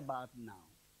give you a bath now.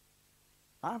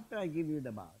 After I give you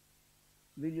the bath,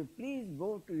 will you please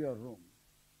go to your room,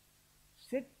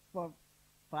 sit for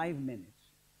 5 minutes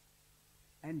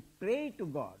and pray to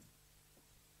God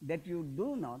that you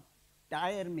do not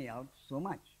tire me out so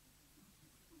much.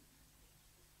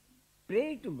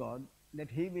 Pray to God that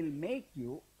He will make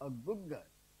you a good girl.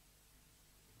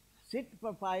 Sit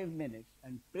for 5 minutes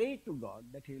and pray to God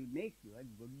that He will make you a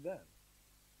good girl.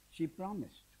 She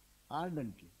promised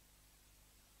ardently,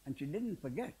 and she didn't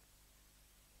forget.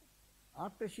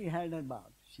 After she had her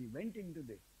bath, she went into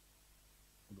the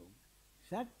room,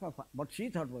 sat for what she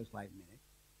thought was 5 minutes,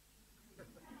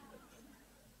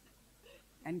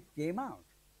 and came out.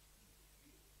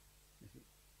 You see.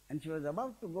 And she was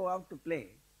about to go out to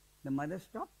play. The mother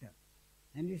stopped her.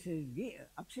 And he says,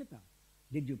 Akshata,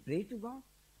 did you pray to God?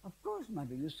 Of course,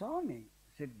 mother, you saw me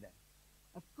sit there.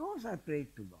 Of course I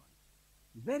prayed to God.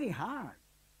 Very hard.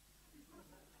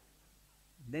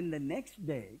 Then the next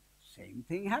day, same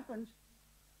thing happens.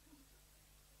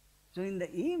 So in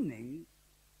the evening,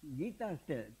 Gita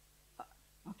said,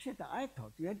 Akshata, I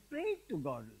thought you had prayed to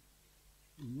God.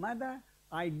 Mother,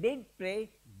 I did pray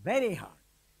very hard.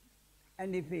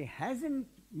 And if he hasn't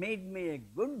made me a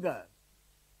good girl,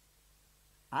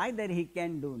 either he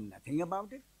can do nothing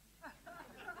about it,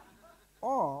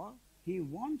 or he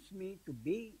wants me to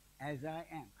be as I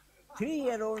am.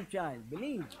 3-year-old child,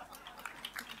 believe me.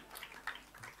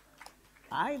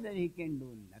 Either he can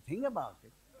do nothing about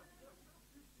it,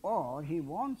 or he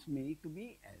wants me to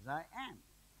be as I am.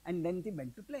 And then he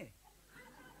went to play.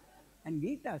 And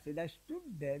Gita said, I stood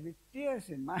there with tears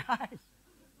in my eyes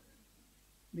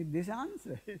with this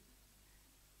answer.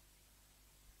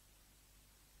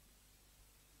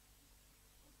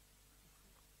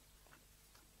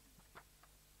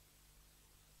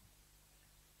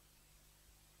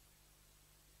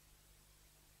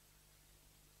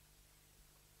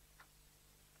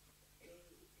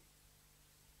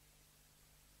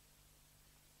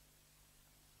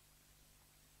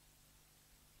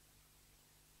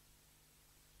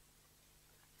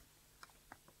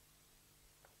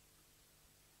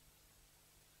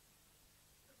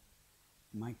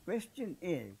 My question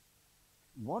is,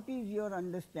 what is your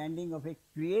understanding of a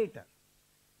creator?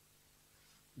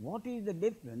 What is the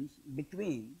difference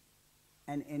between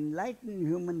an enlightened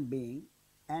human being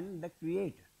and the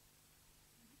creator?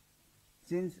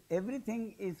 Since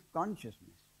everything is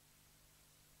consciousness,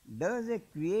 does a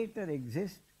creator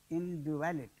exist in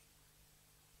duality?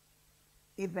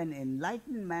 If an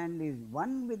enlightened man is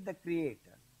one with the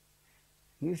creator,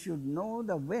 he should know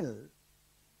the will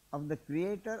of the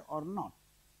creator or not.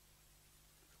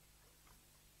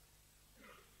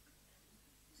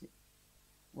 See,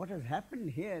 what has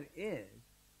happened here is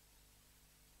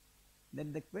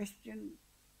that the question,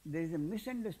 there is a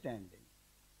misunderstanding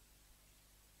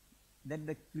that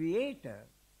the creator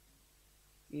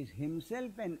is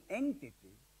himself an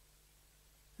entity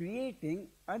creating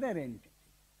other entities.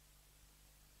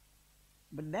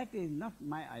 But that is not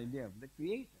my idea of the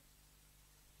creator.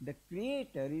 The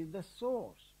creator is the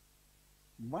source,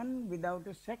 one without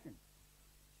a second.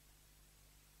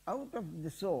 Out of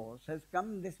the source has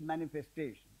come this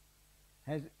manifestation,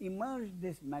 has emerged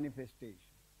this manifestation.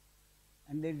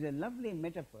 And there is a lovely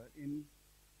metaphor in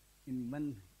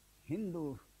one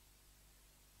Hindu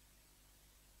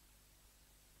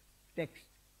text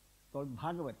called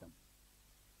Bhagavatam.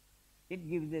 It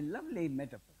gives a lovely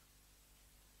metaphor.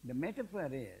 The metaphor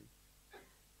is,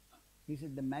 he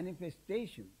said, the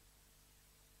manifestation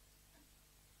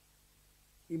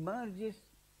emerges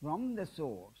from the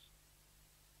source.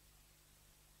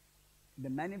 The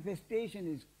manifestation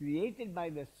is created by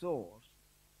the source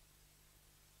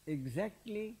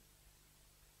exactly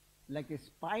like a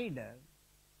spider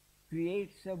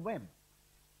creates a web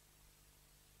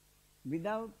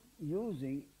without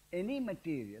using any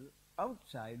material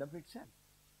outside of itself.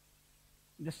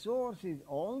 The source is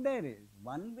all there is,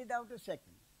 one without a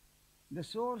second. The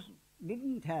source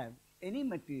didn't have any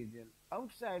material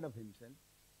outside of himself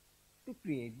to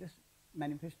create this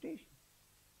manifestation.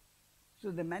 So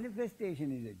the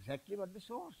manifestation is exactly what the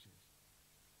source is.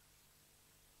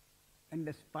 And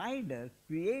the spider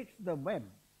creates the web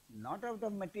not out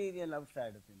of material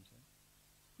outside of himself,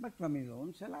 but from his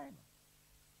own saliva.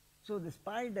 So the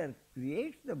spider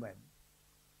creates the web,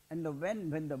 and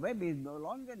when the web is no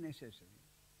longer necessary,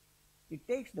 it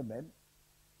takes the web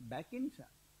back inside.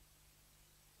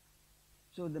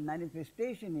 So the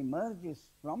manifestation emerges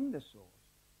from the source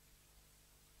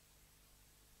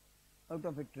out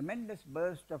of a tremendous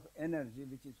burst of energy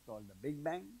which is called the Big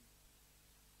Bang.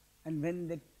 And when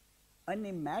the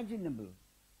unimaginable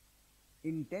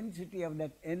intensity of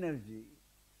that energy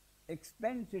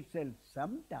expends itself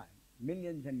sometime,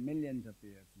 millions and millions of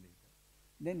years later,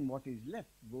 then what is left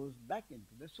goes back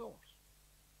into the source.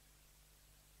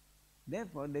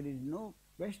 Therefore, there is no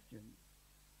question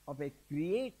of a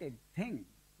created thing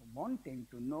wanting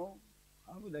to know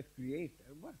how the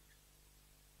creator works.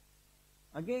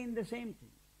 Again, the same thing.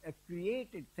 A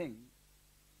created thing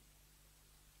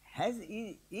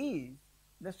is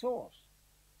the source.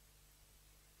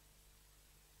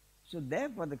 So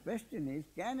therefore, the question is,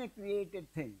 can a created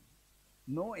thing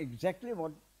know exactly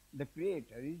what the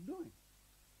Creator is doing.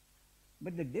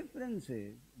 But the difference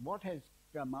is, what has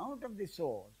come out of the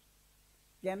source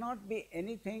cannot be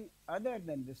anything other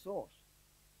than the source.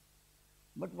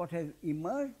 But what has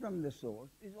emerged from the source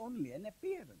is only an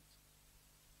appearance.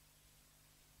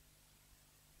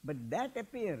 But that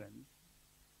appearance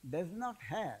does not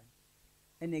have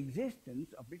an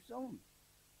existence of its own.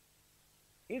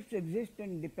 Its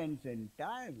existence depends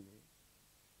entirely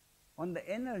on the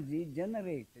energy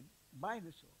generated by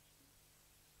the source.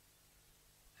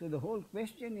 So the whole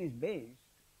question is based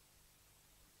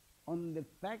on the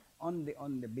fact, on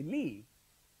the belief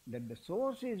that the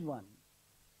source is one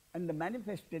and the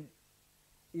manifested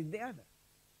is the other.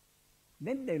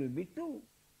 Then there will be two.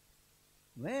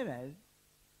 Whereas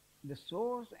the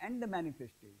source and the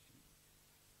manifestation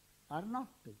are not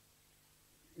two.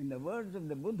 In the words of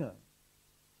the Buddha,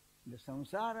 the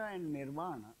samsara and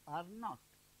nirvana are not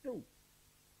two.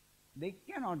 They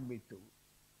cannot be two,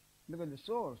 because the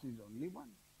source is only one.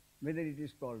 Whether it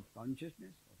is called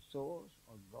consciousness or source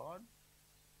or God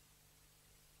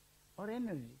or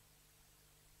energy.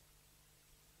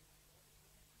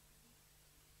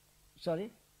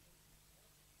 Sorry?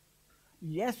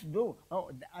 Yes, do.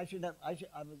 Oh,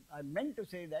 I meant to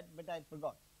say that, but I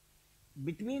forgot.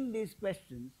 Between these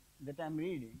questions that I'm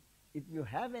reading, if you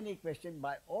have any question,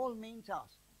 by all means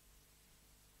ask.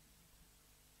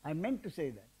 I meant to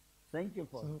say that. Thank you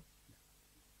for it.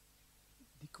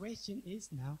 The question is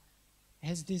now,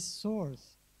 has this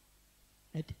source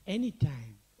at any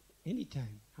time,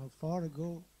 how far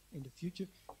ago in the future,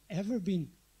 ever been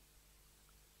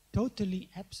totally,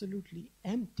 absolutely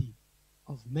empty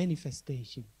of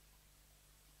manifestation?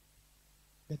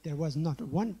 That there was not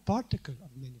one particle of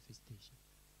manifestation?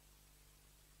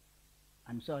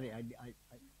 I'm sorry,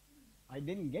 I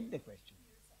didn't get the question.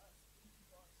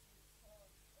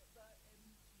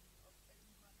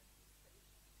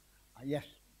 Yes,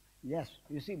 yes.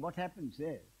 You see, what happens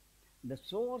is, the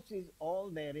source is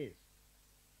all there is,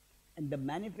 and the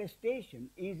manifestation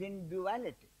is in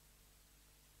duality.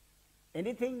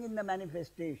 Anything in the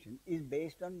manifestation is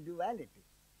based on duality.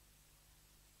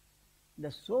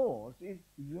 The source is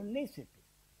unicity,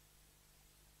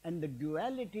 and the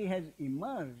duality has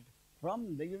emerged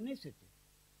from the unicity.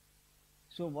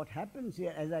 So what happens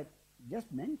here, as I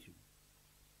just mentioned,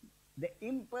 the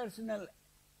impersonal,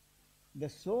 the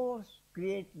source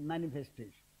creates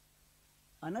manifestation.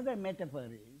 Another metaphor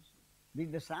is,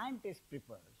 which the scientist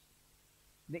prefers,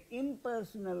 the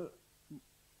impersonal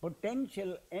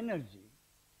potential energy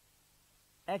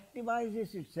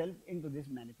activizes itself into this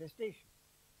manifestation.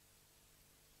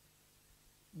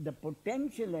 The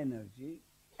potential energy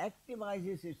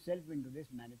activizes itself into this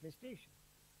manifestation.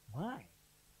 Why?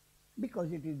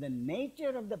 Because it is the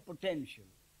nature of the potential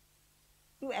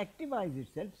to activize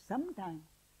itself sometime.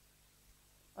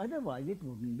 Otherwise it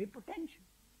wouldn't be potential.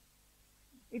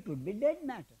 It would be dead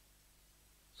matter.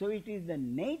 So it is the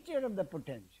nature of the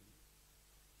potential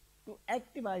to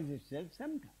activize itself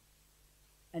sometime.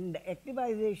 And the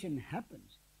activization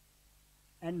happens.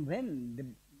 And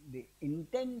when the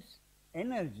intense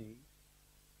energy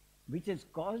which has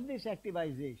caused this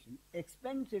activization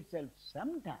expends itself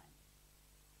sometime,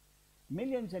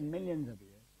 millions and millions of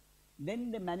years,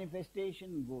 then the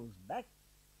manifestation goes back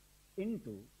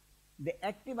into, the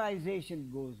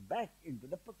activization goes back into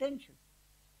the potential.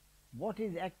 What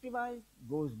is activized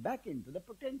goes back into the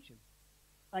potential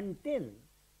until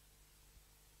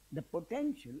the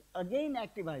potential again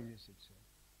activizes itself.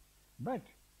 But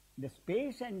the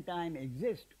space and time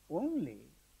exist only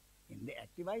in the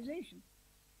activization.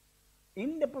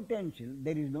 In the potential,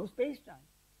 there is no space-time.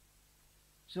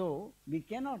 So we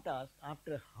cannot ask,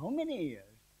 after how many years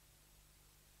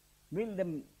will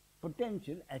the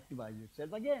potential activize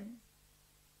itself again?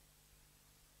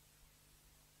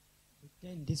 But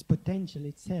then this potential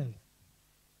itself,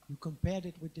 you compared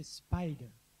it with the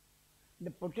spider.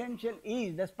 The potential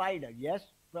is the spider, yes,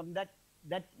 from that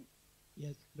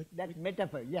yes, but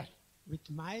metaphor, yes. With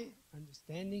my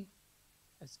understanding,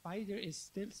 a spider is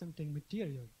still something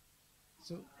material.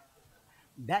 So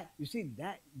that, you see,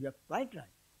 that you are quite right.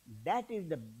 That is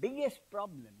the biggest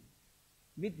problem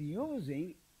with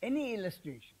using any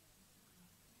illustration.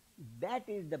 That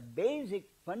is the basic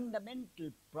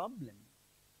fundamental problem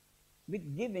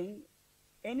with giving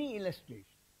any illustration.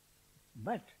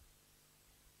 But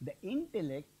the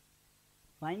intellect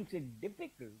finds it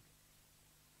difficult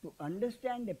to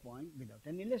understand a point without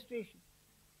an illustration.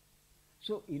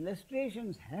 So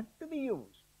illustrations have to be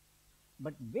used,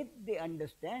 but with the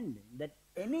understanding that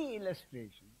any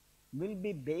illustration will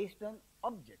be based on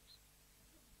objects.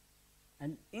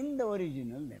 And in the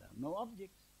original there are no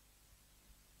objects.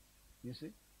 You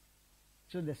see?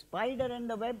 So the spider and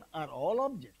the web are all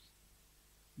objects.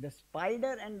 The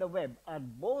spider and the web are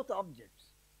both objects.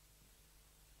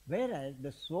 Whereas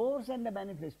the source and the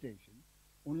manifestation,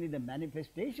 only the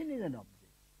manifestation is an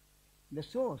object. The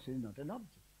source is not an object.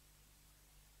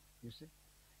 You see?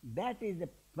 That is the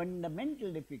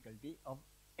fundamental difficulty of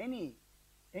any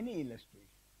illustration.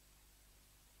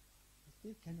 I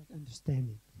still cannot understand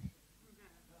it.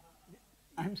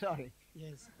 I'm sorry.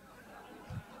 Yes.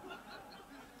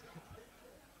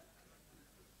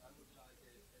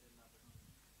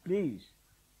 Please.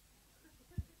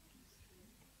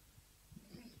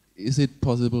 Is it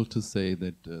possible to say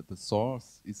that the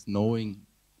source is knowing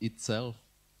itself?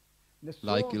 The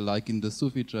source, Like in the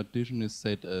Sufi tradition is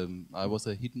said, I was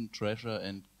a hidden treasure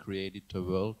and created the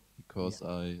world because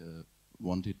I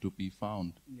wanted to be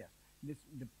found. yes.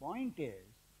 The point is,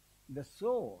 the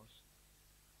source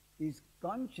is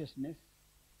consciousness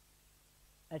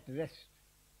at rest.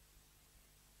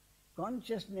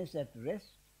 Consciousness at rest,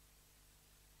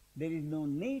 there is no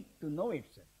need to know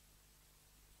itself.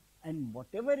 And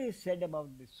whatever is said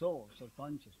about the source or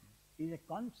consciousness is a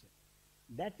concept.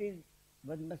 That is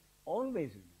one must always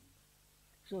remember.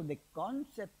 So the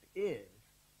concept is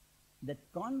that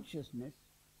consciousness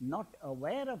not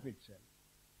aware of itself,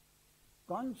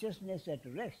 consciousness at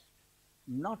rest,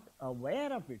 not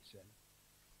aware of itself,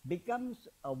 becomes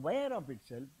aware of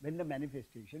itself when the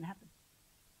manifestation happens.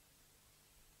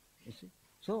 You see?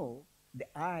 So the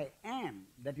I am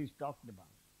that is talked about,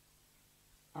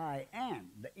 I am,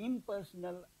 the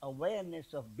impersonal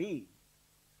awareness of being,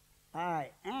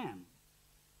 I am,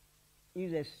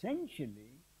 is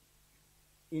essentially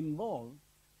involved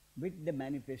with the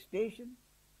manifestation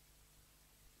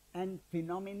and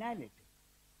phenomenality.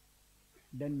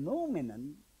 The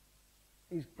noumenon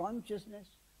is consciousness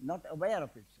not aware of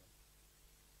itself.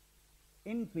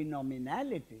 In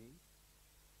phenomenality,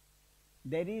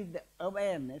 there is the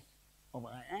awareness of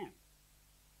I am.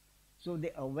 So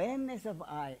the awareness of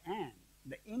I am,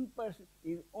 the impersonal,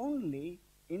 is only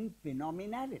in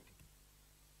phenomenality.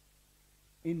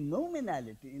 In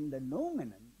nominality, in the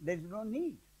noumenon, there is no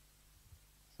need.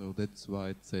 So that's why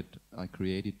it said, I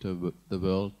created the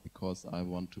world because I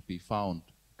want to be found.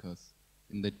 Because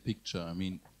in that picture, I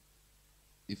mean,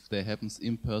 if there happens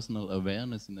impersonal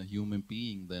awareness in a human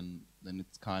being, then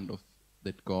it's kind of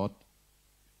that God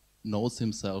knows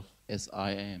himself as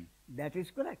I am. That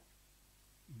is correct.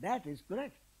 That is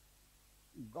correct.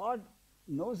 God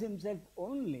knows himself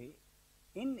only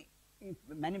in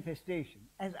manifestation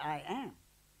as I am.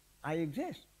 I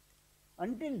exist.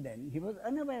 Until then, he was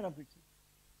unaware of itself.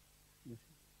 You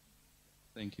see?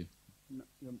 Thank you. No,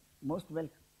 you're most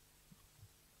welcome.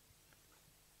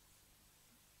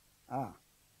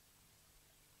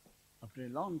 After a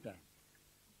long time.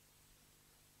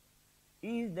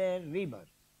 Is there rebirth?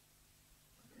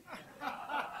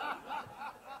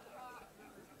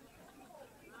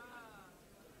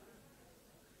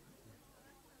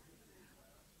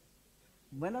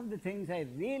 One of the things I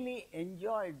really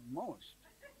enjoyed most,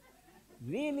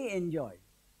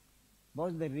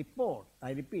 was the report.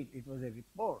 I repeat, it was a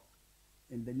report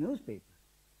in the newspaper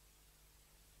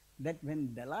that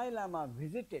when Dalai Lama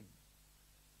visited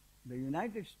the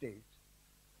United States,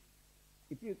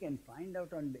 if you can find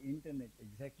out on the internet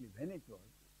exactly when it was,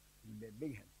 it will be a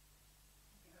big help.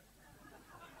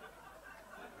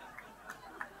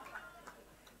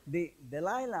 The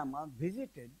Dalai Lama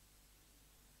visited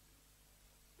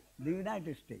the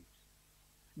United States.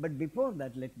 But before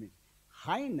that,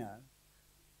 Hainer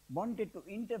wanted to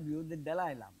interview the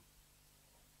Dalai Lama.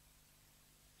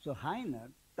 So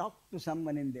Hainer talked to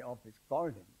someone in the office,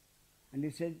 called him, and he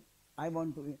said, I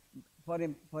want to, for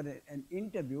an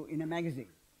interview in a magazine.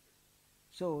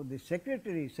 So the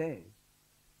secretary says,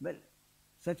 well,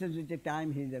 such and such a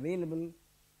time he is available.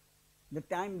 The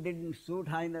time didn't suit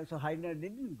Hainer, so Hainer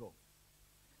didn't go.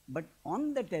 But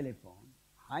on the telephone,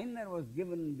 Hainer was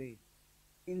given the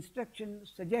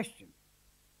suggestion.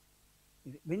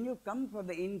 When you come for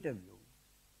the interview,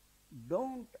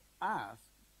 don't ask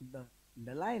the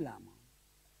Dalai Lama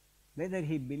whether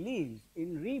he believes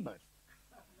in rebirth.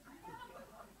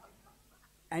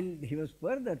 And he was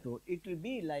further told, it will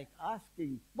be like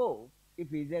asking Pope if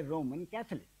he is a Roman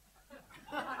Catholic.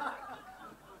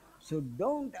 So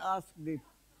don't ask the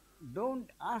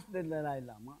Dalai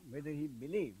Lama whether he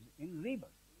believes in rebirth.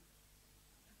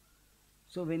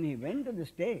 So when he went to the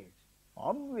States,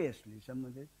 obviously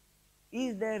someone said,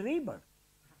 is there rebirth?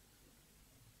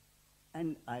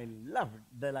 And I loved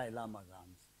Dalai Lama's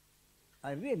answer.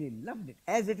 I really loved it,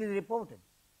 as it is reported.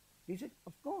 He said,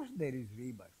 of course there is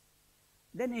rebirth.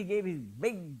 Then he gave his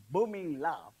big booming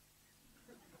laugh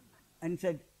and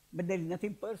said, but there is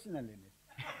nothing personal in it.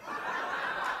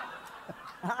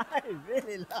 I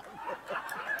really love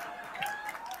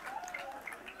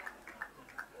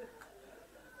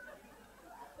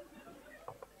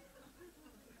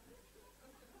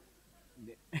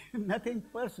it. Nothing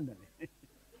personal.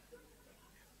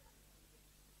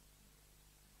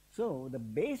 So, the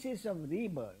basis of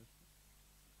rebirth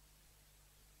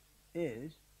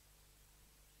is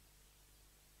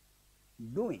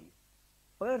doing,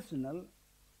 personal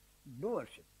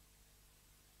doership.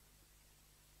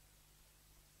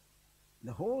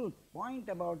 The whole point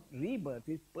about rebirth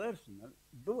is personal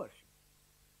doership.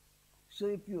 So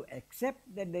if you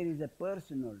accept that there is a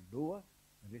personal doer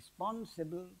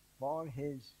responsible for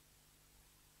his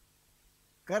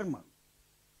karma,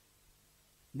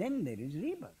 then there is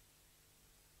rebirth.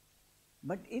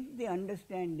 But if the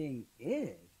understanding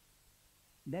is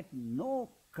that no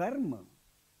karma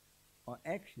or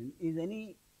action is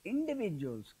any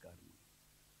individual's karma,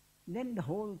 then the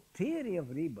whole theory of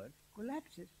rebirth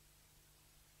collapses.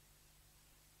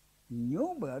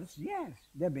 New births, yes,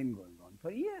 they've been going on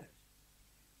for years,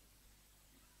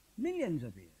 millions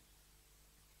of years.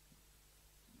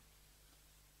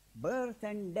 Birth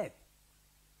and death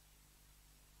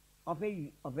of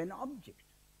an object.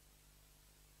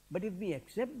 But if we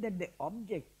accept that the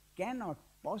object cannot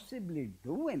possibly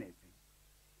do anything,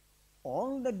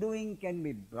 all the doing can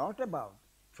be brought about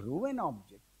through an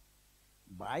object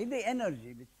by the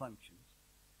energy which functions,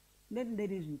 then there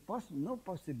is no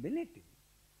possibility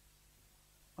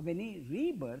of any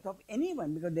rebirth of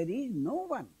anyone, because there is no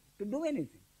one to do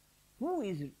anything. Who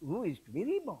is to be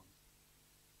reborn?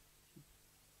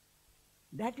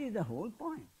 That is the whole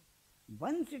point.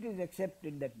 Once it is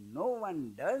accepted that no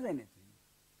one does anything,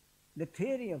 the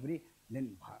theory of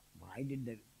then why did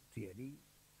the theory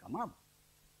come up?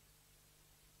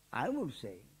 I would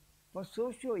say for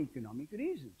socio-economic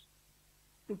reasons,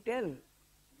 to tell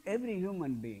every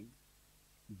human being,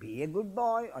 be a good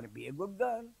boy or be a good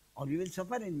girl, or you will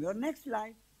suffer in your next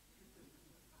life.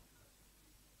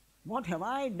 What have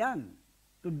I done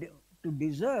to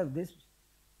deserve this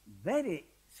very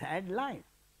sad life?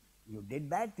 You did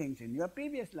bad things in your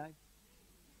previous life.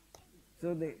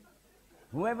 So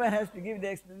whoever has to give the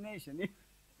explanation is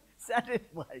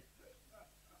satisfied.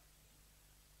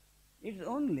 It's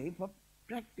only for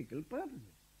practical purposes.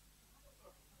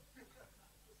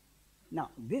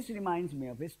 Now, this reminds me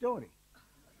of a story.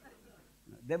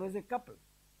 There was a couple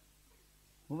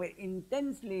who were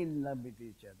intensely in love with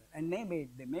each other, and they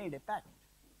made a pact.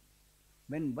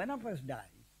 When one of us dies,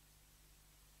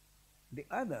 the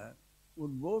other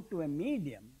would go to a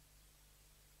medium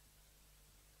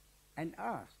and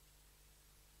ask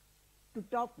to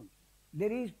talk to him.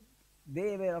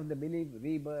 They were of the belief,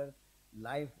 rebirth,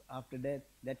 life after death,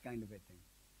 that kind of a thing.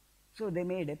 So they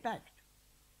made a pact.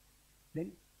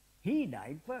 Then he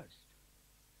died first.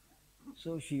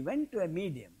 So she went to a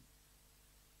medium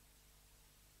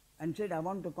and said, I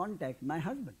want to contact my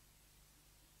husband.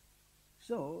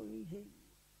 So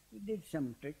he did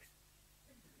some tricks.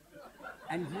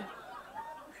 And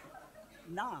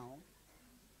now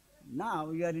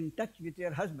you are in touch with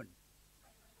your husband.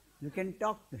 You can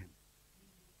talk to him.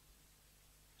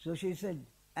 So she said,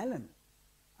 Alan,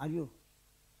 are you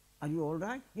all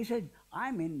right? He said,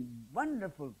 I'm in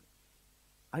wonderful.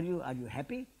 Are you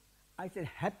happy? I said,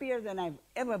 happier than I've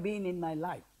ever been in my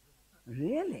life.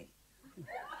 Really?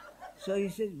 So he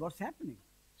said, what's happening?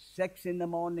 Sex in the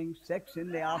morning, sex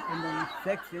in the afternoon,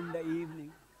 sex in the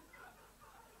evening.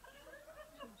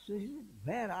 So he said,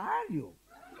 where are you?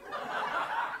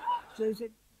 So he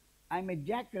said, I'm a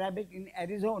jackrabbit in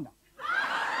Arizona.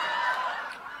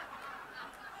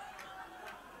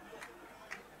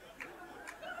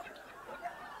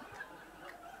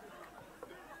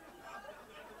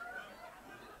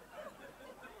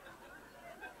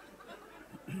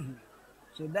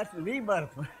 So that's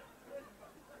rebirth.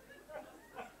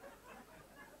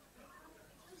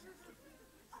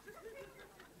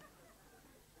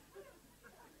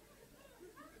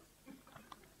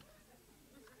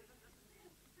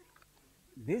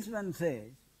 This one says,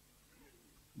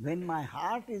 when my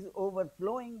heart is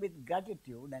overflowing with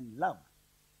gratitude and love,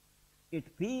 it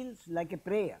feels like a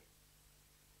prayer.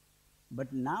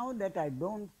 But now that I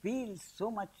don't feel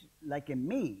so much like a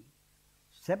me,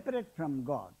 separate from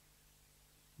God,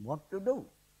 what to do?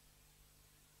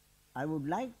 I would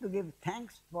like to give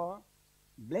thanks for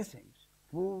blessings,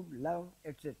 food, love,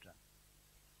 etc.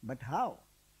 But how?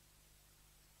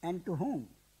 And to whom?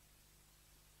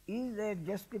 Is there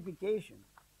justification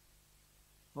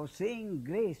for saying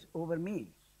grace over meals?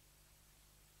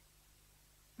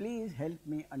 Please help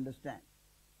me understand.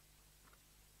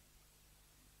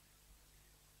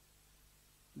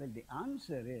 Well, the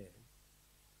answer is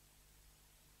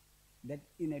that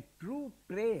in a true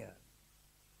prayer,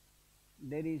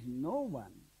 there is no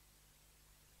one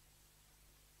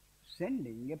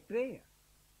sending a prayer.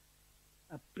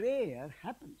 A prayer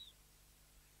happens.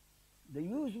 The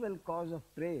usual cause of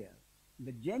prayer,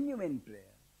 the genuine prayer,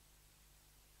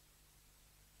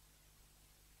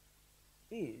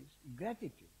 is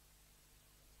gratitude.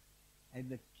 As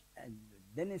the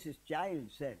Genesis child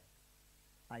said,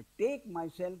 I take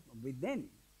myself within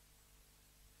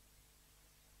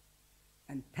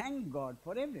and thank God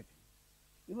for everything.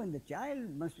 Even the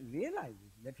child must realize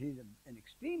that he is an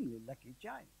extremely lucky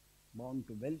child, born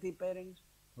to wealthy parents,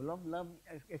 full of love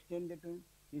extended to him.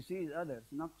 He sees others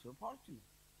not so fortunate.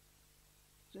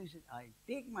 So he says, I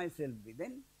take myself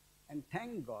within and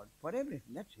thank God for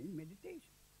everything. That's his meditation.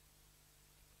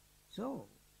 So,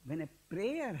 when a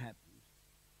prayer happens,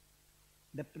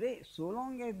 so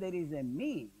long as there is a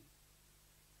me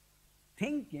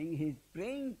thinking he is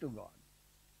praying to God,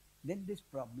 then this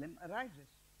problem arises.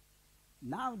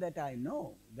 Now that I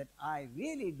know that I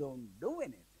really don't do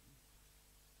anything,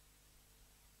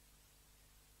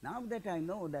 now that I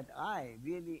know that I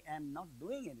really am not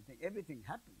doing anything, everything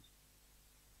happens,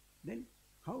 then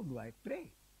how do I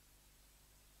pray?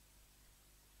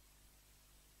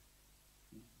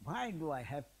 Why do I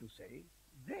have to say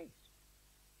grace?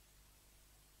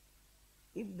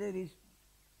 If there is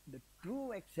the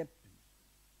true acceptance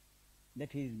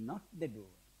that he is not the doer,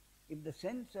 if the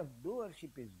sense of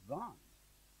doership is gone,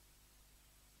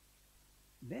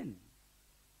 then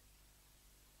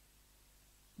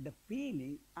the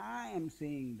feeling I am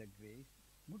saying the grace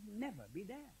would never be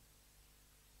there.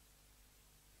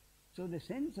 So the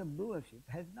sense of doership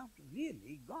has not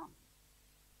really gone.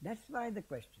 That's why the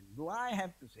question, do I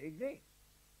have to say grace?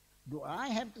 Do I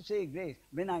have to say grace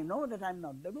when I know that I'm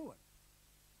not the doer?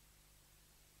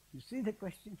 You see the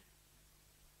question?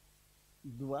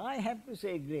 Do I have to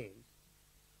say grace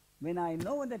when I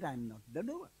know that I'm not the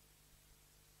doer?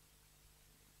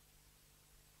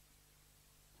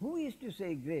 Who is to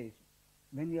say grace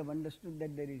when you have understood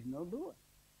that there is no doer?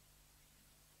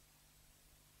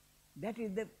 That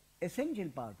is the essential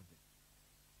part of it.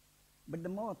 But the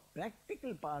more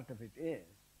practical part of it is,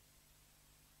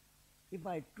 if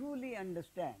I truly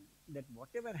understand that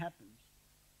whatever happens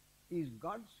is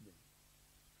God's will,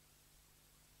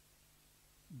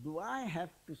 do I have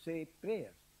to say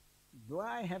prayers? Do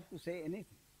I have to say anything?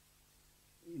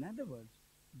 In other words,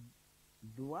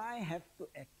 do I have to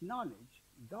acknowledge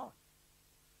God?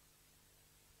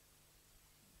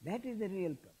 That is the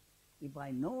real problem. If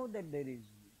I know that there is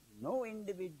no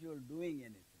individual doing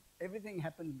anything, everything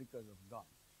happens because of God,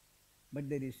 but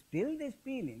there is still this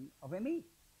feeling of a me,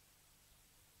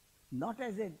 not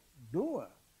as a doer,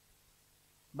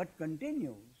 but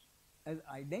continues as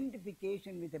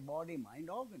identification with a body-mind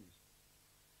organism.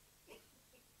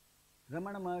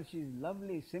 Ramana Maharshi's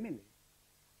lovely simile,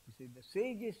 he said, the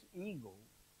sage's ego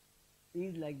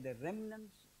is like the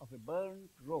remnants of a burnt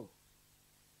rope.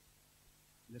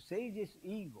 The sage's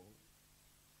ego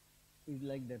is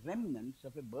like the remnants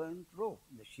of a burnt rope.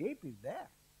 The shape is there,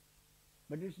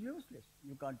 but it's useless.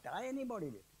 You can't tie anybody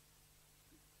with it.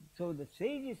 So the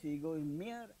sage's ego is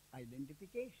mere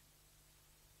identification.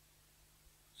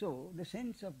 So the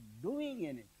sense of doing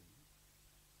anything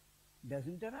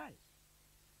doesn't arise.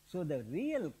 So the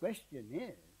real question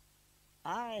is,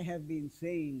 I have been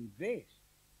saying grace.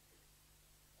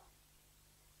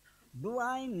 Do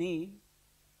I need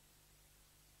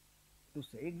to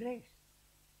say grace?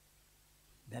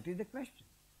 That is the question.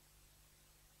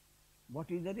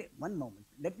 What is the one moment,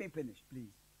 let me finish,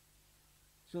 please.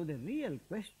 So the real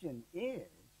question is,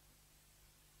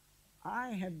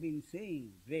 I have been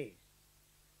saying grace,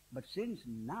 but since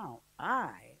now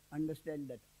I understand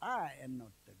that I am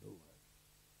not the doer,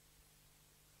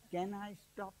 can I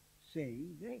stop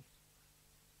saying grace?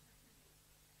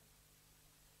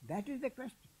 That is the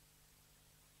question.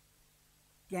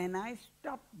 Can I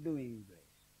stop doing grace?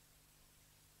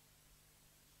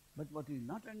 But what is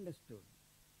not understood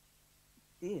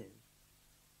is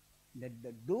that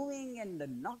the doing and the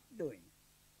not doing,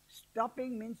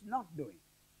 stopping means not doing,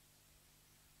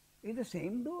 is the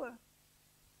same doer.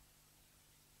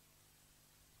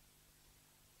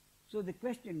 So the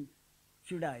question,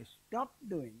 should I stop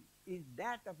doing, is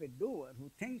that of a doer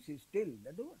who thinks he is still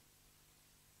the doer.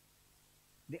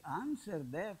 The answer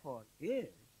therefore is,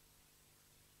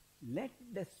 let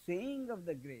the saying of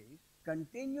the grace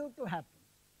continue to happen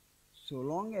so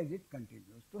long as it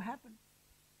continues to happen.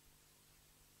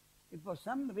 If for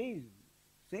some reason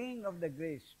saying of the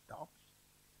grace stops,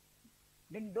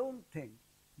 then don't think,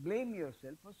 blame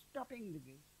yourself for stopping the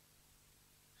grace,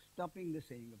 stopping the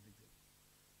saying of the grace.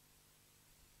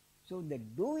 So the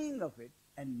doing of it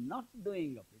and not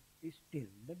doing of it is still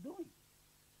the doing.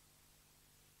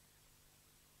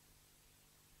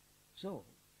 So,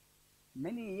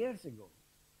 many years ago,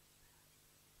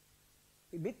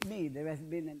 with me there has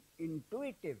been an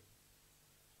intuitive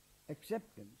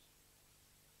acceptance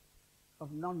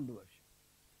of non-doership.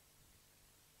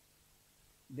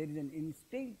 There is an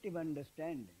instinctive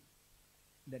understanding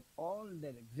that all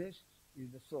that exists is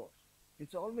the source.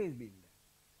 It's always been there.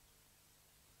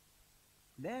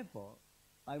 Therefore,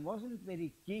 I wasn't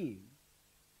very keen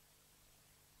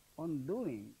on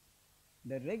doing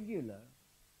the regular,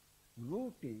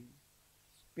 routine,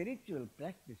 spiritual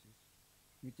practices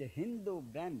which a Hindu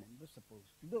Brahmin was supposed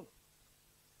to do.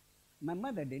 My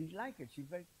mother didn't like it. She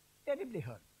felt terribly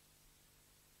hurt.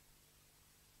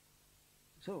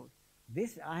 So,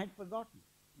 this I had forgotten.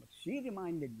 But she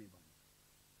reminded me once.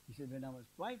 She said, when I was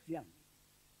quite young.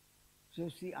 So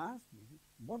she asked me,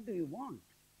 what do you want?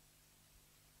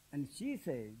 And she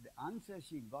said, the answer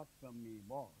she got from me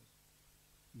was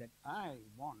that I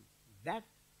want that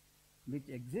which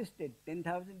existed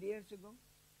 10,000 years ago,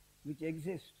 which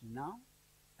exists now,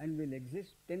 and will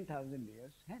exist 10,000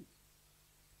 years hence.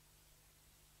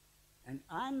 And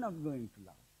I'm not going to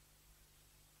love.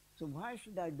 So why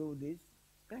should I do these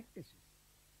practices?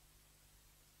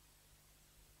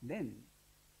 Then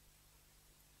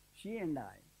she and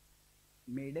I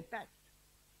made a pact.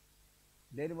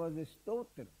 There was a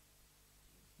stotra,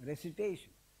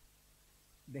 recitation.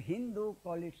 The Hindu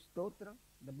call it stotra,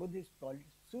 the Buddhists call it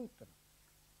sutra,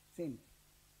 same thing.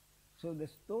 So the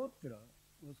stotra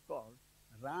was called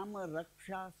Rama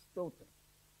Raksha Stotra.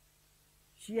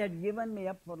 She had given me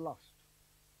up for lost.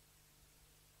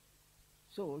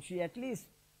 So she, at least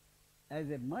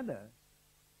as a mother,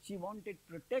 she wanted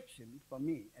protection for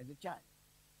me as a child.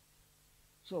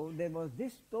 So there was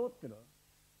this stotra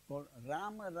called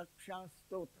Rama Raksha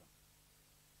Stotra,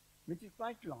 which is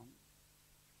quite long.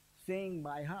 Saying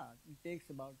by heart, it takes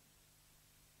about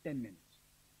 10 minutes.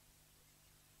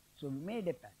 So we made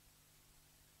a pact.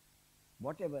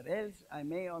 Whatever else I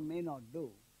may or may not do,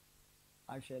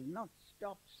 I shall not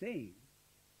stop saying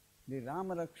the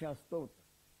Rama Raksha Stotra.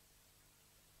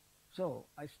 So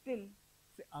I still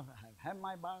have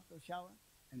my bath or shower,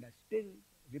 and I still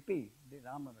repeat the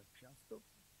Rama Raksha Stotra.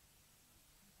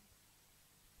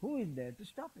 Who is there to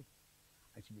stop it?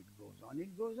 I said, it goes on,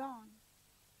 it goes on.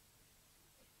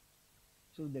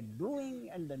 So the doing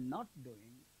and the not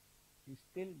doing is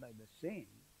still by the same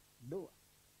doer.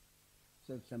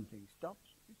 So if something stops,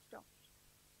 it stops.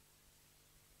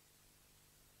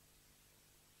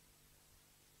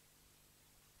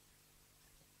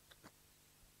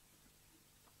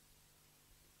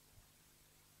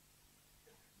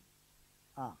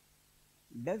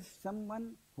 Does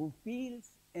someone who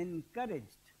feels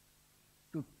encouraged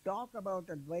to talk about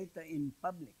Advaita in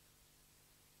public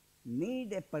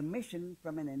need a permission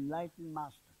from an enlightened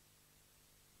master?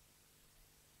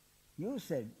 You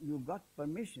said you got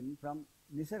permission from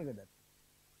Nisargadatty.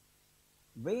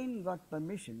 Wayne got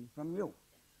permission from you.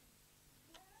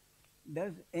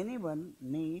 Does anyone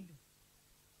need?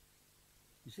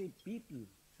 You see, people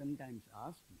sometimes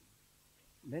ask me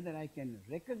whether I can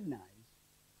recognize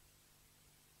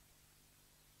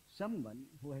someone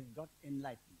who has got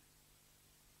enlightenment.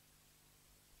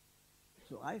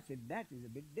 So I said that is a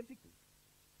bit difficult.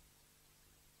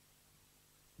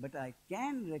 But I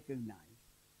can recognize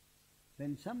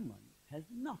when someone has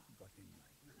not got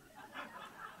enlightenment.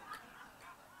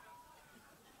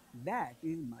 That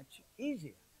is much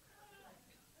easier.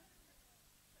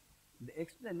 The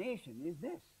explanation is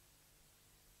this.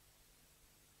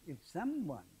 If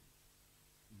someone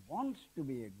wants to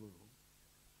be a guru,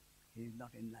 he is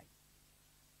not enlightened.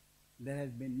 There has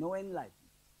been no enlightenment.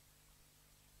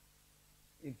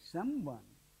 If someone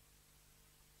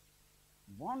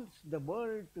wants the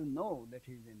world to know that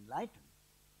he is enlightened,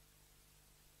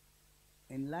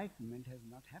 enlightenment has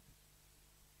not happened.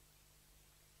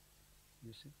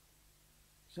 You see?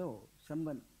 So,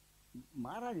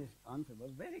 Maharaj's answer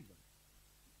was very good.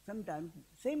 Sometimes,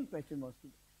 same question was to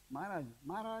Maharaj.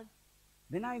 Maharaj,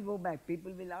 when I go back,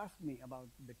 people will ask me about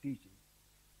the teaching.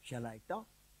 Shall I talk?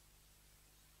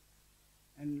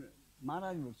 And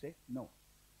Maharaj would say, no.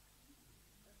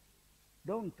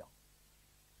 Don't talk.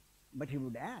 But he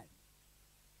would add,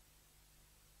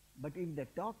 but if the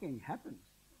talking happens,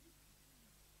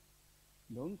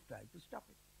 don't try to stop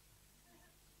it.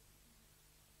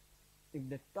 If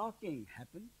the talking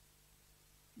happens,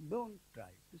 don't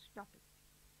try to stop it.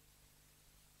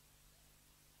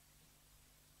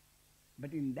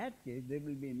 But in that case, there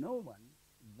will be no one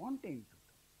wanting to talk.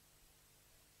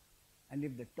 And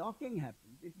if the talking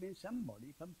happens, it means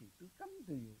somebody, some people come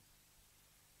to you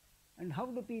And how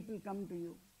do people come to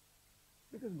you?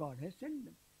 Because God has sent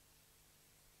them.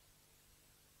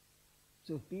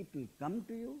 So people come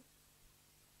to you,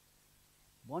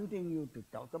 wanting you to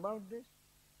talk about this.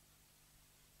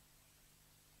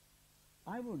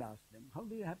 I would ask them, how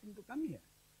do you happen to come here?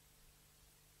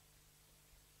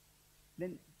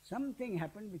 Then something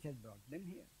happened which has brought them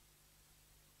here.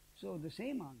 So the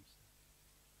same answer.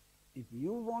 If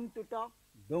you want to talk,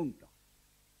 don't talk.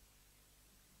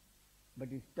 But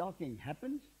if talking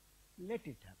happens, let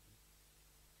it happen.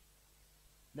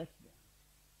 That's the answer.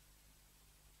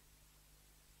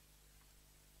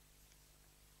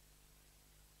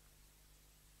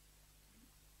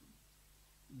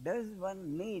 Does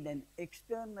one need an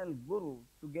external guru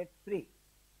to get free?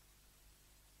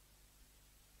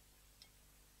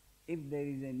 If there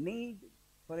is a need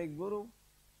for a guru,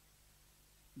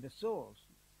 the source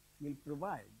will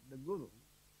provide the guru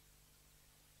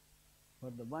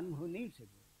for the one who needs a guru.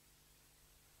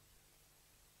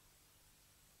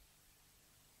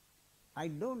 I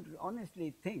don't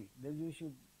honestly think that you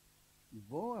should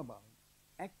go about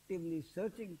actively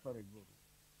searching for a guru,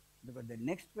 because the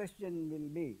next question will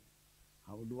be,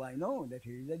 how do I know that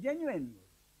he is a genuine guru?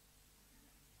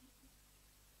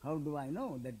 How do I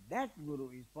know that that guru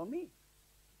is for me?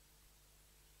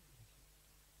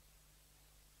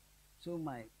 So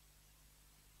my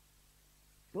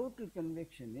total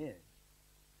conviction is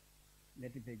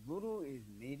that if a guru is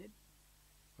needed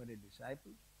for a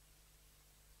disciple,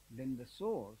 then the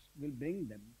source will bring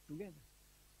them together.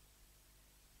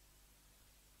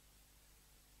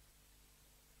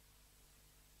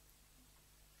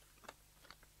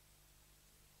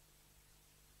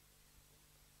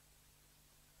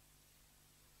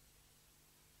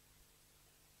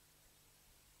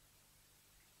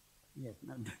 Yes,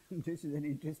 now this is an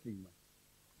interesting one.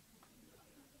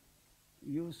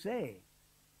 You say,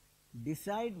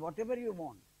 decide whatever you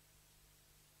want.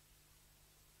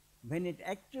 When it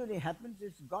actually happens,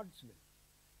 it's God's will.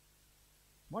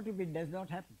 What if it does not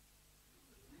happen?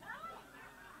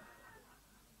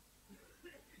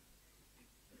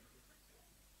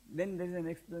 Then there's an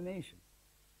explanation.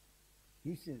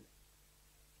 He says,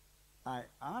 I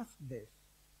ask this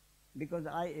because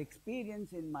I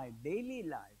experience in my daily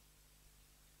life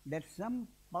that some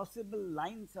possible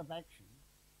lines of action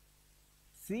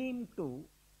seem to,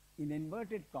 in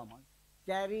inverted commas,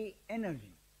 carry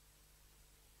energy.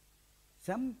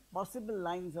 Some possible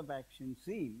lines of action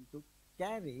seem to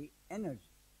carry energy.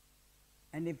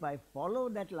 And if I follow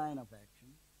that line of action,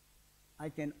 I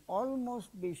can almost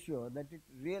be sure that it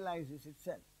realizes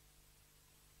itself.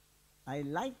 I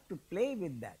like to play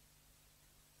with that.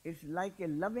 It's like a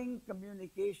loving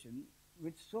communication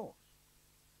with Source.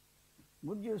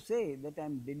 Would you say that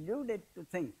I'm deluded to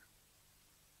think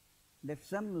that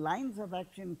some lines of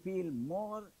action feel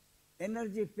more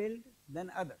energy-filled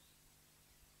than others?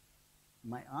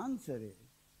 My answer is,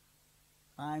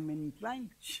 I'm inclined,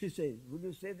 she says, would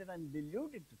you say that I'm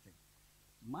deluded to think?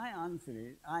 My answer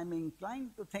is, I'm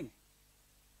inclined to think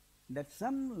that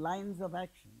some lines of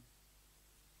action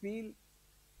feel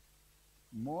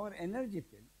more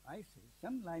energy-filled. I say,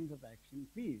 some lines of action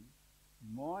feel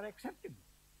more acceptable.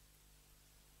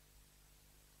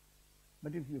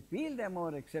 But if you feel they're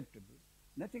more acceptable,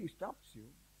 nothing stops you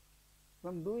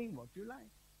from doing what you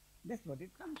like. That's what it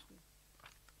comes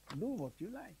to. Do what you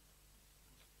like.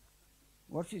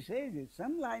 What she says is,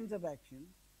 some lines of action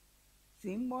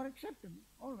seem more acceptable.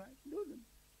 All right, do them.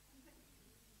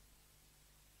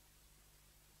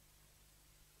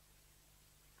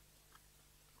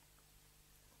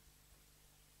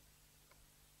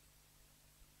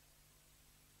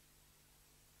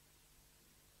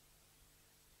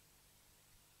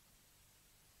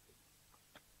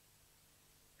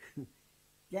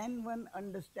 Can one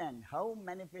understand how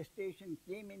manifestation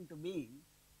came into being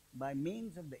by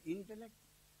means of the intellect?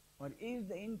 Or is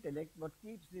the intellect what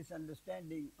keeps this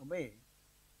understanding away,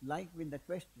 like with the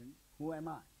question, who am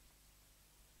I?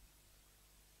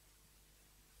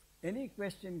 Any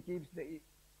question keeps the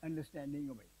understanding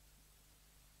away.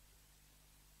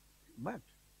 But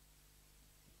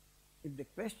if the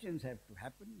questions have to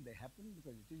happen, they happen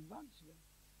because it is God's will.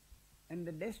 And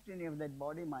the destiny of that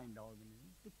body-mind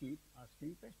organism to keep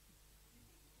asking questions.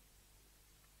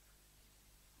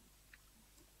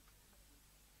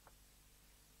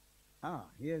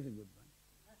 Here's a good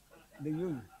one. The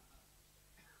usual.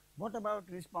 What about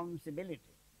responsibility?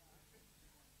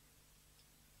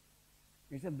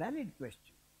 It's a valid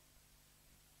question.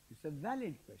 It's a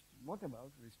valid question. What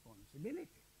about responsibility?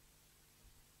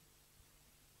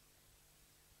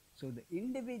 So the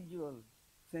individual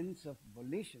sense of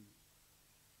volition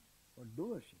or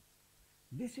doership,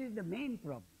 this is the main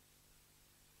problem.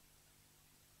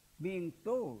 being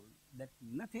told that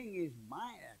nothing is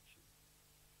my action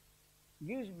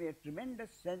gives me a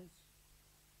tremendous sense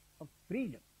of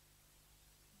freedom.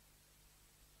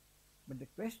 But the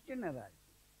question arises,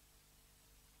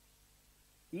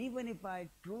 even if I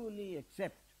truly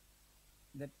accept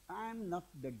that I am not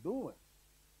the doer,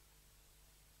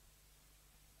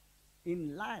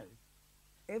 in life,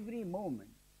 every moment,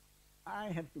 I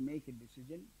have to make a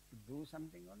decision to do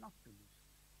something or not to do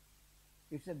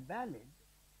something. It's a valid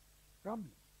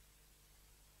problem.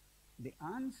 The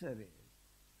answer is,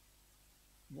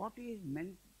 what is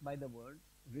meant by the word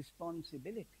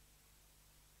responsibility?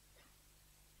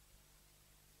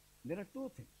 There are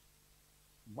two things.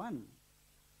 One,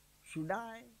 should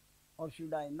I or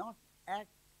should I not act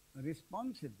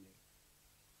responsibly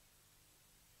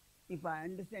if I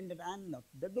understand that I am not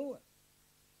the doer?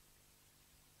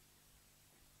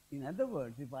 In other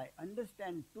words, if I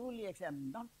understand truly I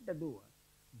am not the doer,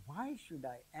 why should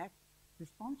I act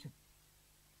responsibly?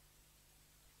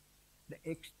 The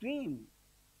extreme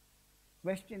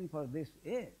question for this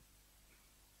is,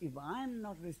 if I am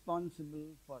not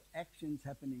responsible for actions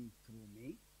happening through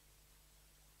me,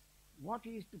 what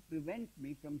is to prevent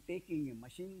me from taking a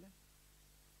machine gun,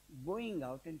 going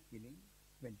out and killing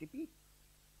 20 people?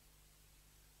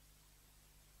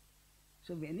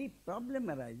 So when any problem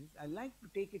arises, I like to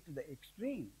take it to the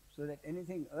extreme so that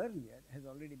anything earlier has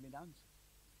already been answered.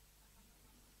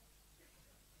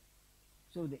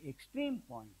 So the extreme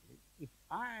point is, if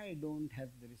I don't have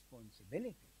the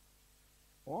responsibility,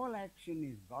 all action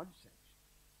is God's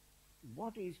action,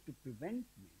 what is to prevent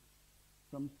me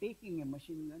from taking a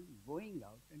machine gun, going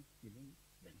out and killing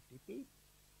 20 people?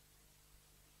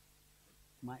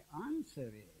 My answer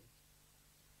is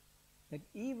that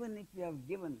even if you have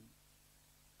given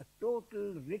a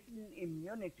total written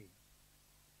immunity,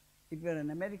 if you are an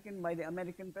American, by the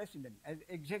American president as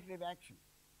executive action,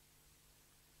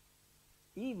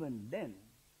 even then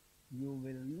you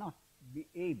will not be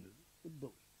able to do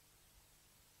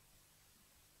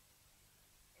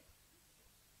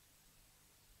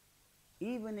it.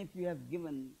 Even if you have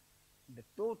given the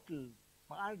total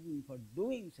pardon for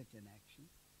doing such an action,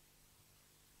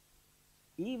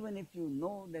 even if you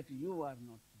know that you are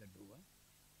not the doer,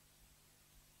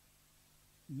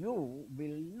 you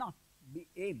will not be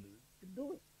able to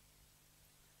do it.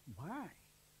 Why?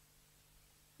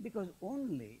 Because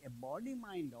only a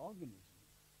body-mind organism,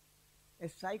 a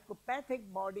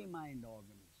psychopathic body-mind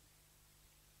organism,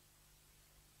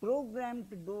 programmed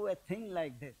to do a thing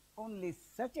like this, only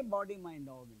such a body-mind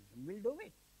organism will do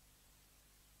it.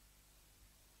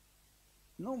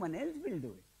 No one else will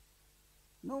do it.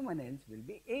 No one else will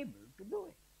be able to do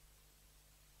it.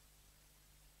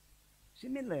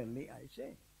 Similarly, I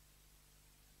say,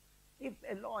 if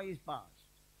a law is passed,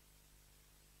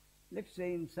 let's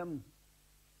say in some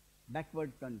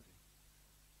backward country,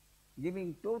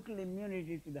 giving total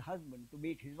immunity to the husband to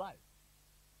beat his wife,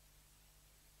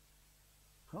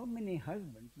 how many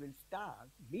husbands will start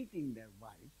beating their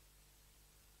wives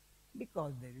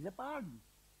because there is a pardon?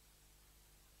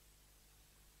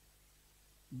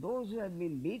 Those who have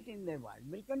been beating their wives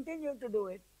will continue to do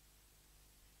it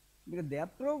because they are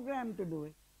programmed to do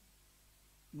it.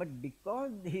 But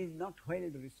because he is not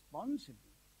held responsible,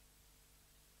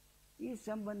 is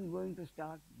someone going to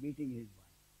start beating his wife?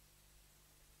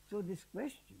 So this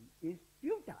question is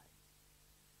futile.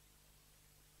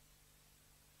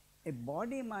 A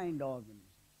body-mind organism,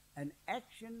 an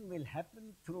action will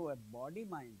happen through a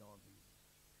body-mind organism,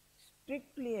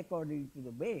 strictly according to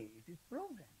the way it is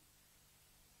programmed.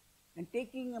 And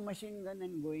taking a machine gun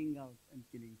and going out and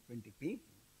killing 20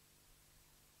 people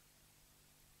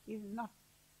is not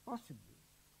possible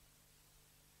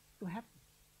to happen.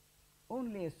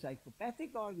 Only a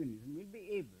psychopathic organism will be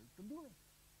able to do it.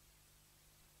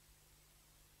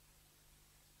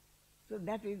 So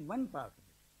that is one part of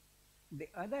it. The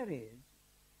other is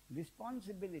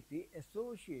responsibility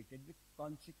associated with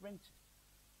consequences.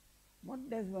 What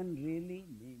does one really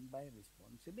mean by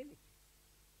responsibility?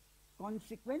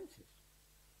 Consequences.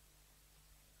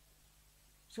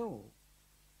 So,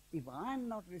 if I am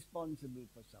not responsible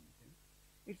for something,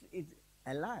 it's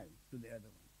allied to the other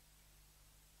one.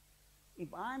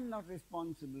 If I am not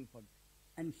responsible for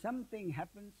it, and something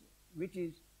happens which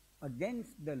is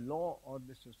against the law or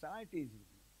the society's rule,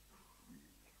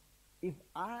 if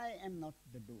I am not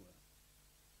the doer,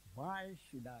 why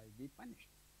should I be punished?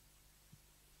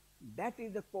 That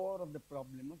is the core of the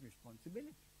problem of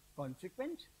responsibility,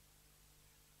 consequences.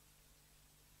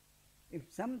 If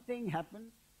something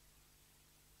happens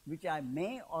which I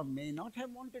may or may not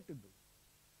have wanted to do,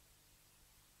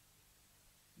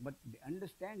 but the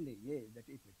understanding is that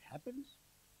if it happens,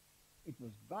 it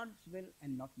was God's will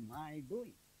and not my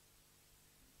doing.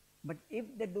 But if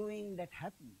the doing that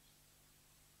happens,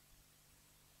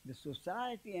 the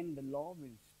society and the law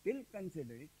will still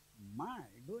consider it my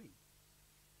doing.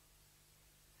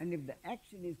 And if the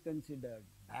action is considered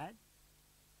bad,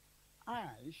 I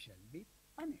shall be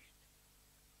punished.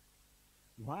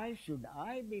 Why should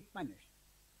I be punished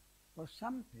for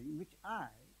something which I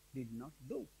did not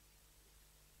do?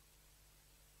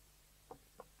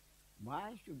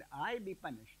 Why should I be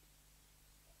punished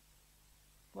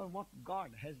for what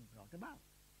God has brought about?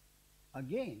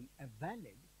 Again, a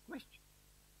valid question.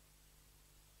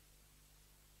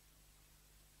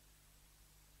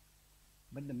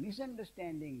 But the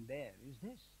misunderstanding there is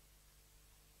this.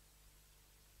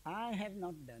 I have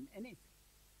not done anything.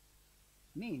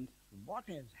 Means what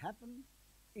has happened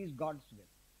is God's will.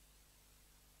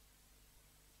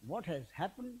 What has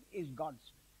happened is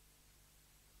God's will.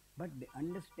 But the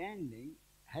understanding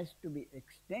has to be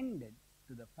extended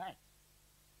to the fact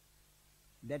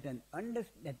that an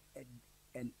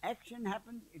action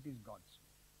happens, it is God's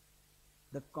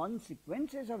will. The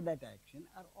consequences of that action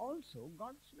are also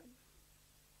God's will.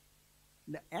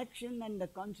 The action and the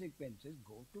consequences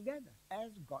go together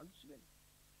as God's will.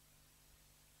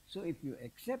 So if you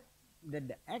accept that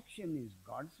the action is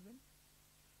God's will,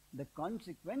 the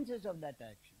consequences of that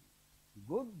action,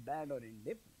 good, bad or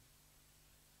indifferent,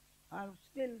 are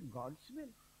still God's will.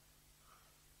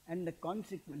 And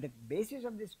the basis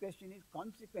of this question is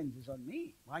consequences on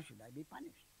me. Why should I be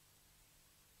punished?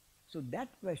 So that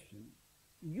question,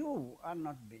 you are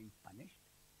not being punished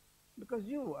because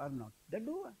you are not the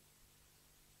doer.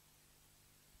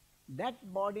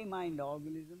 That body-mind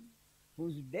organism,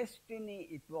 whose destiny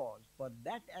it was for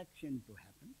that action to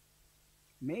happen,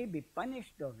 may be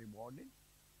punished or rewarded,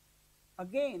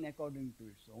 again according to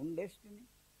its own destiny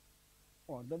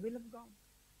or the will of God.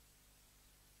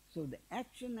 So the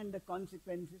action and the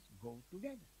consequences go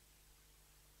together.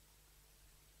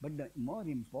 But the more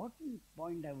important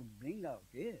point I would bring out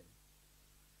is,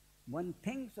 one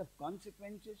thinks of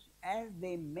consequences as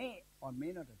they may or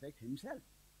may not affect himself.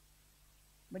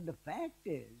 But the fact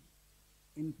is,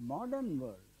 in modern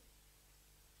world,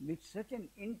 with such an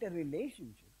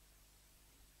interrelationship,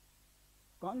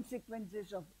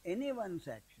 consequences of anyone's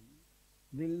action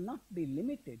will not be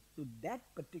limited to that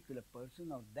particular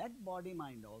person or that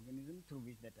body-mind organism through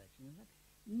which that action is done.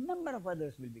 Number of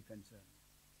others will be concerned.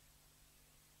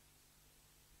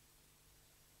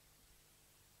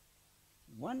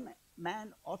 One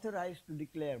man authorized to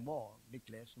declare war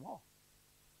declares war.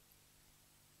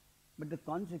 But the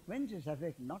consequences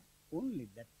affect not only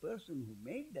that person who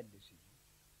made that decision,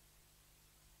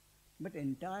 but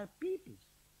entire peoples.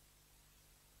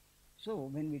 So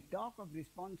when we talk of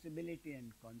responsibility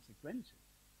and consequences,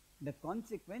 the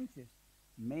consequences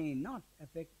may not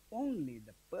affect only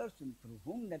the person through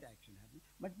whom that action happens,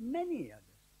 but many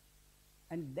others.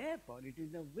 And therefore it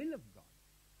is the will of God.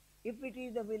 If it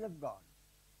is the will of God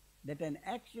that an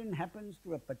action happens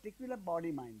to a particular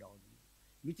body-mind organism,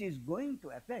 which is going to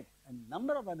affect a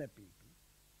number of other people,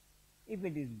 if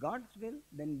it is God's will,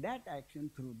 then that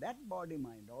action through that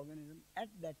body-mind organism at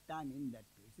that time in that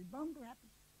place is bound to happen.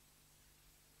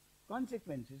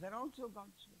 Consequences are also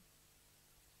God's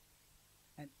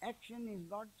will. An action is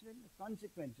God's will, the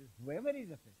consequences, whoever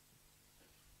is affected,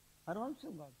 are also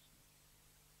God's will.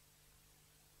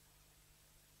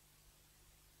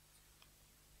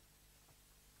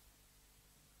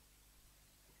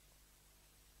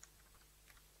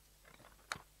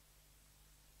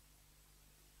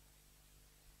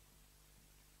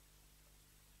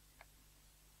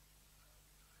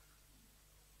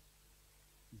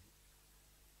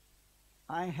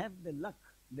 I have the luck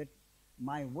that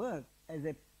my work as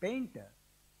a painter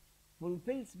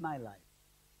fulfills my life.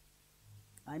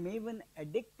 I'm even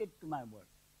addicted to my work.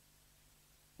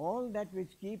 All that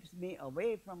which keeps me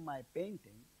away from my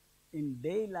painting in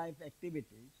day life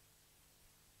activities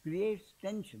creates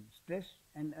tension, stress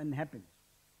and unhappiness.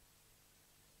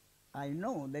 I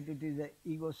know that it is an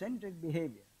egocentric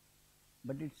behavior,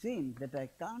 but it seems that I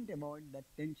can't avoid that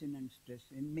tension and stress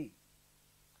in me.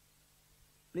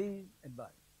 Please advise.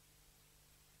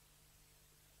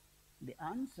 The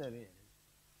answer is,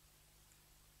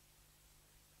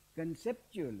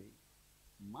 conceptually,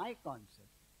 my concept,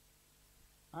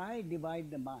 I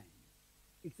divide the mind.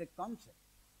 It's a concept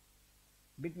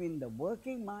between the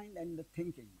working mind and the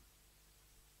thinking mind.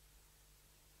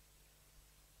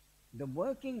 The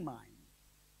working mind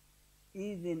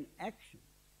is in action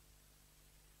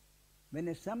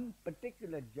when some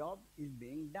particular job is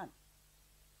being done.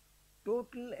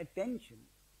 Total attention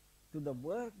to the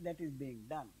work that is being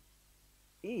done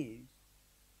is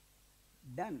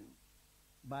done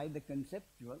by the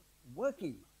conceptual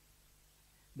working mind.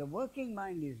 The working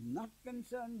mind is not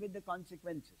concerned with the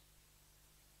consequences.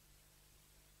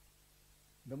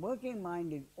 The working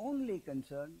mind is only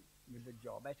concerned with the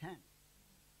job at hand.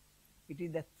 It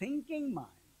is the thinking mind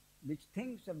which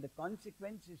thinks of the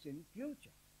consequences in future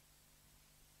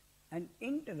and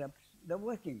interrupts the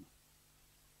working mind.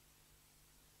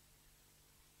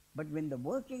 But when the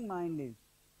working mind is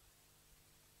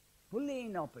fully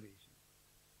in operation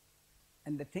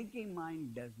and the thinking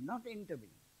mind does not intervene,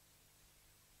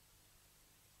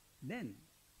 then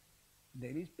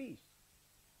there is peace.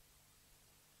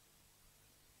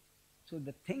 So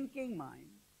the thinking mind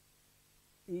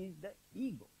is the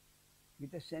ego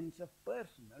with a sense of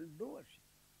personal doership.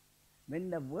 When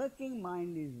the working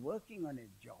mind is working on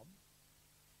a job,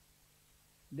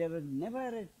 there was never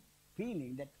a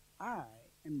feeling that I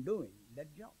am doing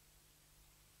that job.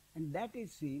 And that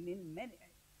is seen in many.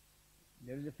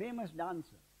 There is a famous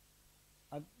dancer,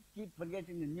 I keep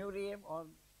forgetting the Nureyev or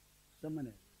someone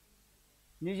else,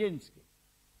 Nijinsky,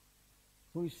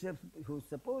 who is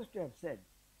supposed to have said,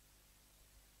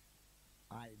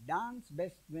 I dance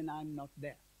best when I am not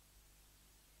there.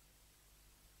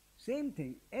 Same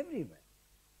thing everywhere.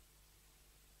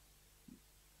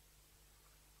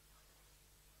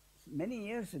 Many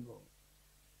years ago,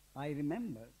 I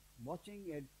remember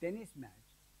watching a tennis match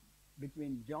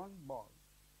between John Ball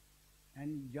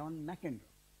and John McEnroe.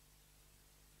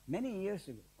 Many years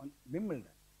ago on Wimbledon.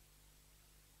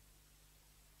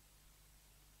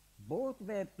 Both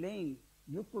were playing.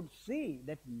 You could see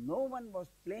that no one was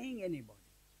playing anybody.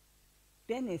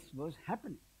 Tennis was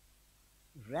happening.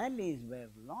 Rallies were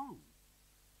long.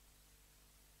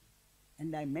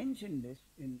 And I mentioned this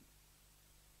in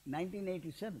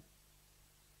 1987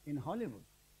 in Hollywood.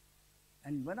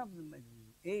 And one of them,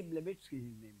 Abe Levitsky,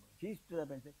 his name was, he stood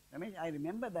up and said, Ramesh, I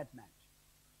remember that match.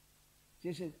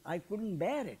 She said, I couldn't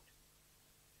bear it.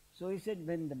 So he said,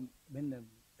 when the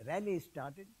rally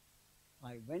started,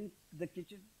 I went to the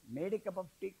kitchen, made a cup of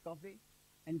tea, coffee,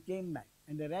 and came back.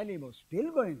 And the rally was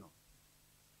still going on.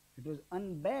 It was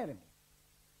unbearable.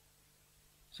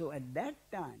 So at that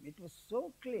time, it was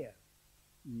so clear,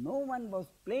 no one was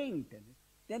playing tennis,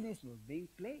 tennis was being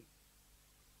played.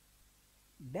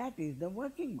 That is the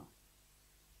working mind.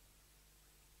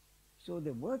 So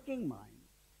the working mind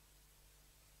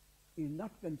is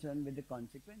not concerned with the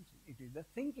consequences, it is the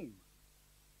thinking mind.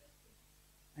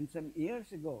 And some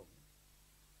years ago,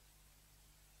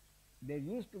 there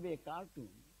used to be a cartoon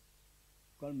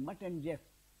called Mutt and Jeff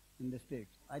in the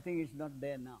States. I think it's not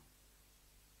there now.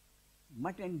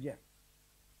 Mutt and Jeff.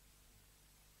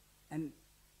 And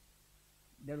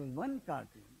there was one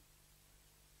cartoon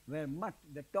where Mutt,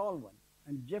 the tall one,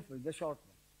 and Jeff was the short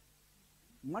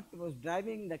one. Mutt was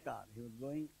driving the car. He was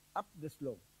going up the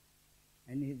slope.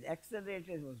 And his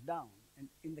accelerator was down and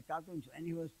in the cartoon, and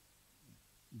he was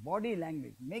body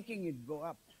language, making it go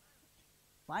up.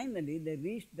 Finally, they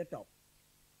reached the top.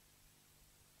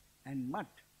 And Mutt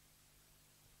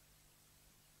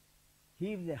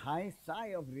heaved a high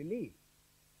sigh of relief.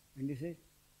 And he said,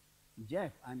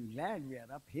 Jeff, I'm glad we are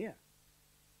up here.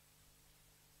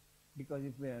 Because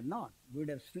if we are not, we would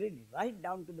have slid right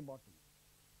down to the bottom.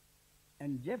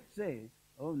 And Jeff says,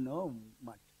 oh no,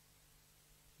 Mutt.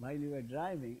 While you were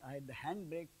driving, I had the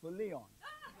handbrake fully on.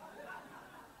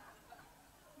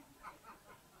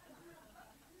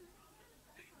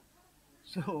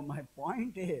 So my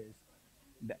point is,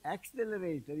 the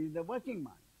accelerator is the working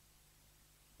mind.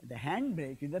 The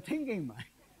handbrake is the thinking mind.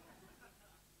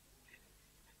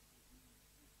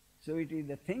 So it is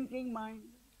the thinking mind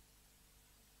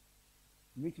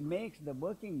which makes the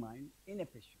working mind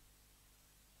inefficient.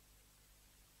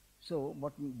 So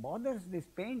what bothers this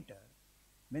painter,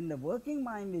 when the working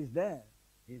mind is there,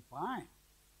 he is fine.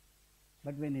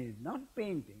 But when he is not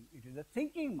painting, it is the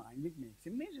thinking mind which makes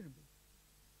him miserable.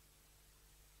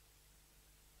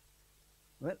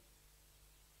 Well,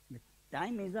 the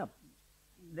time is up.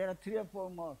 There are 3 or 4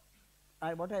 more.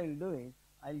 What I will do is,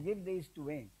 I will give these to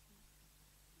Wayne.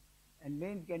 And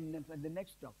Wayne can, for the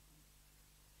next talk.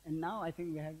 And now I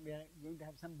think we are going to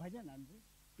have some bhajan, aren't we?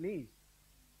 Please.